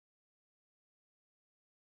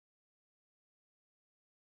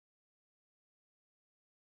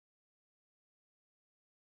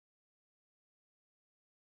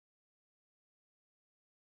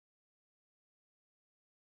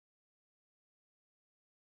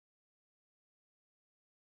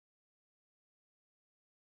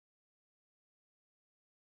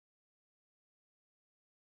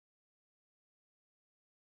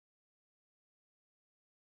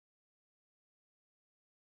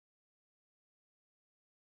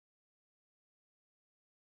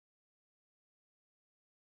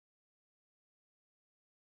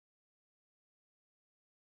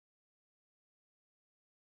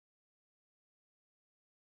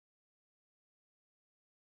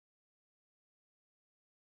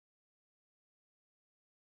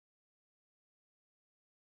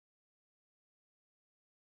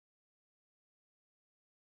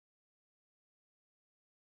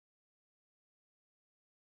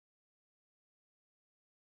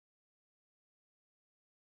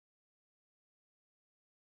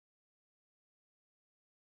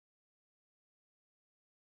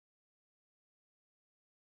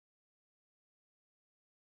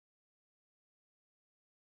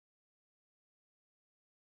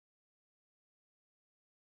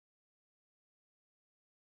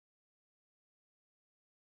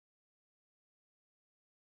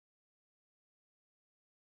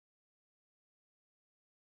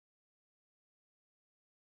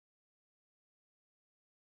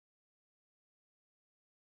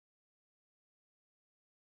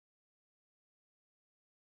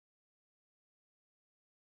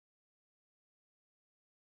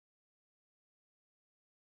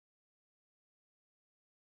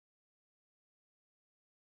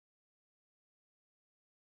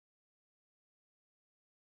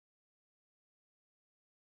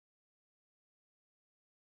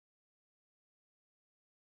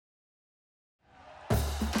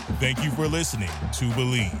 Thank you for listening to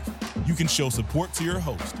Believe. You can show support to your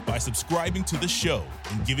host by subscribing to the show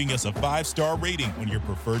and giving us a 5-star rating on your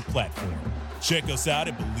preferred platform. Check us out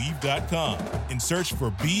at Believe.com and search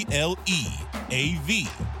for BLEAV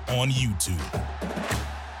on YouTube.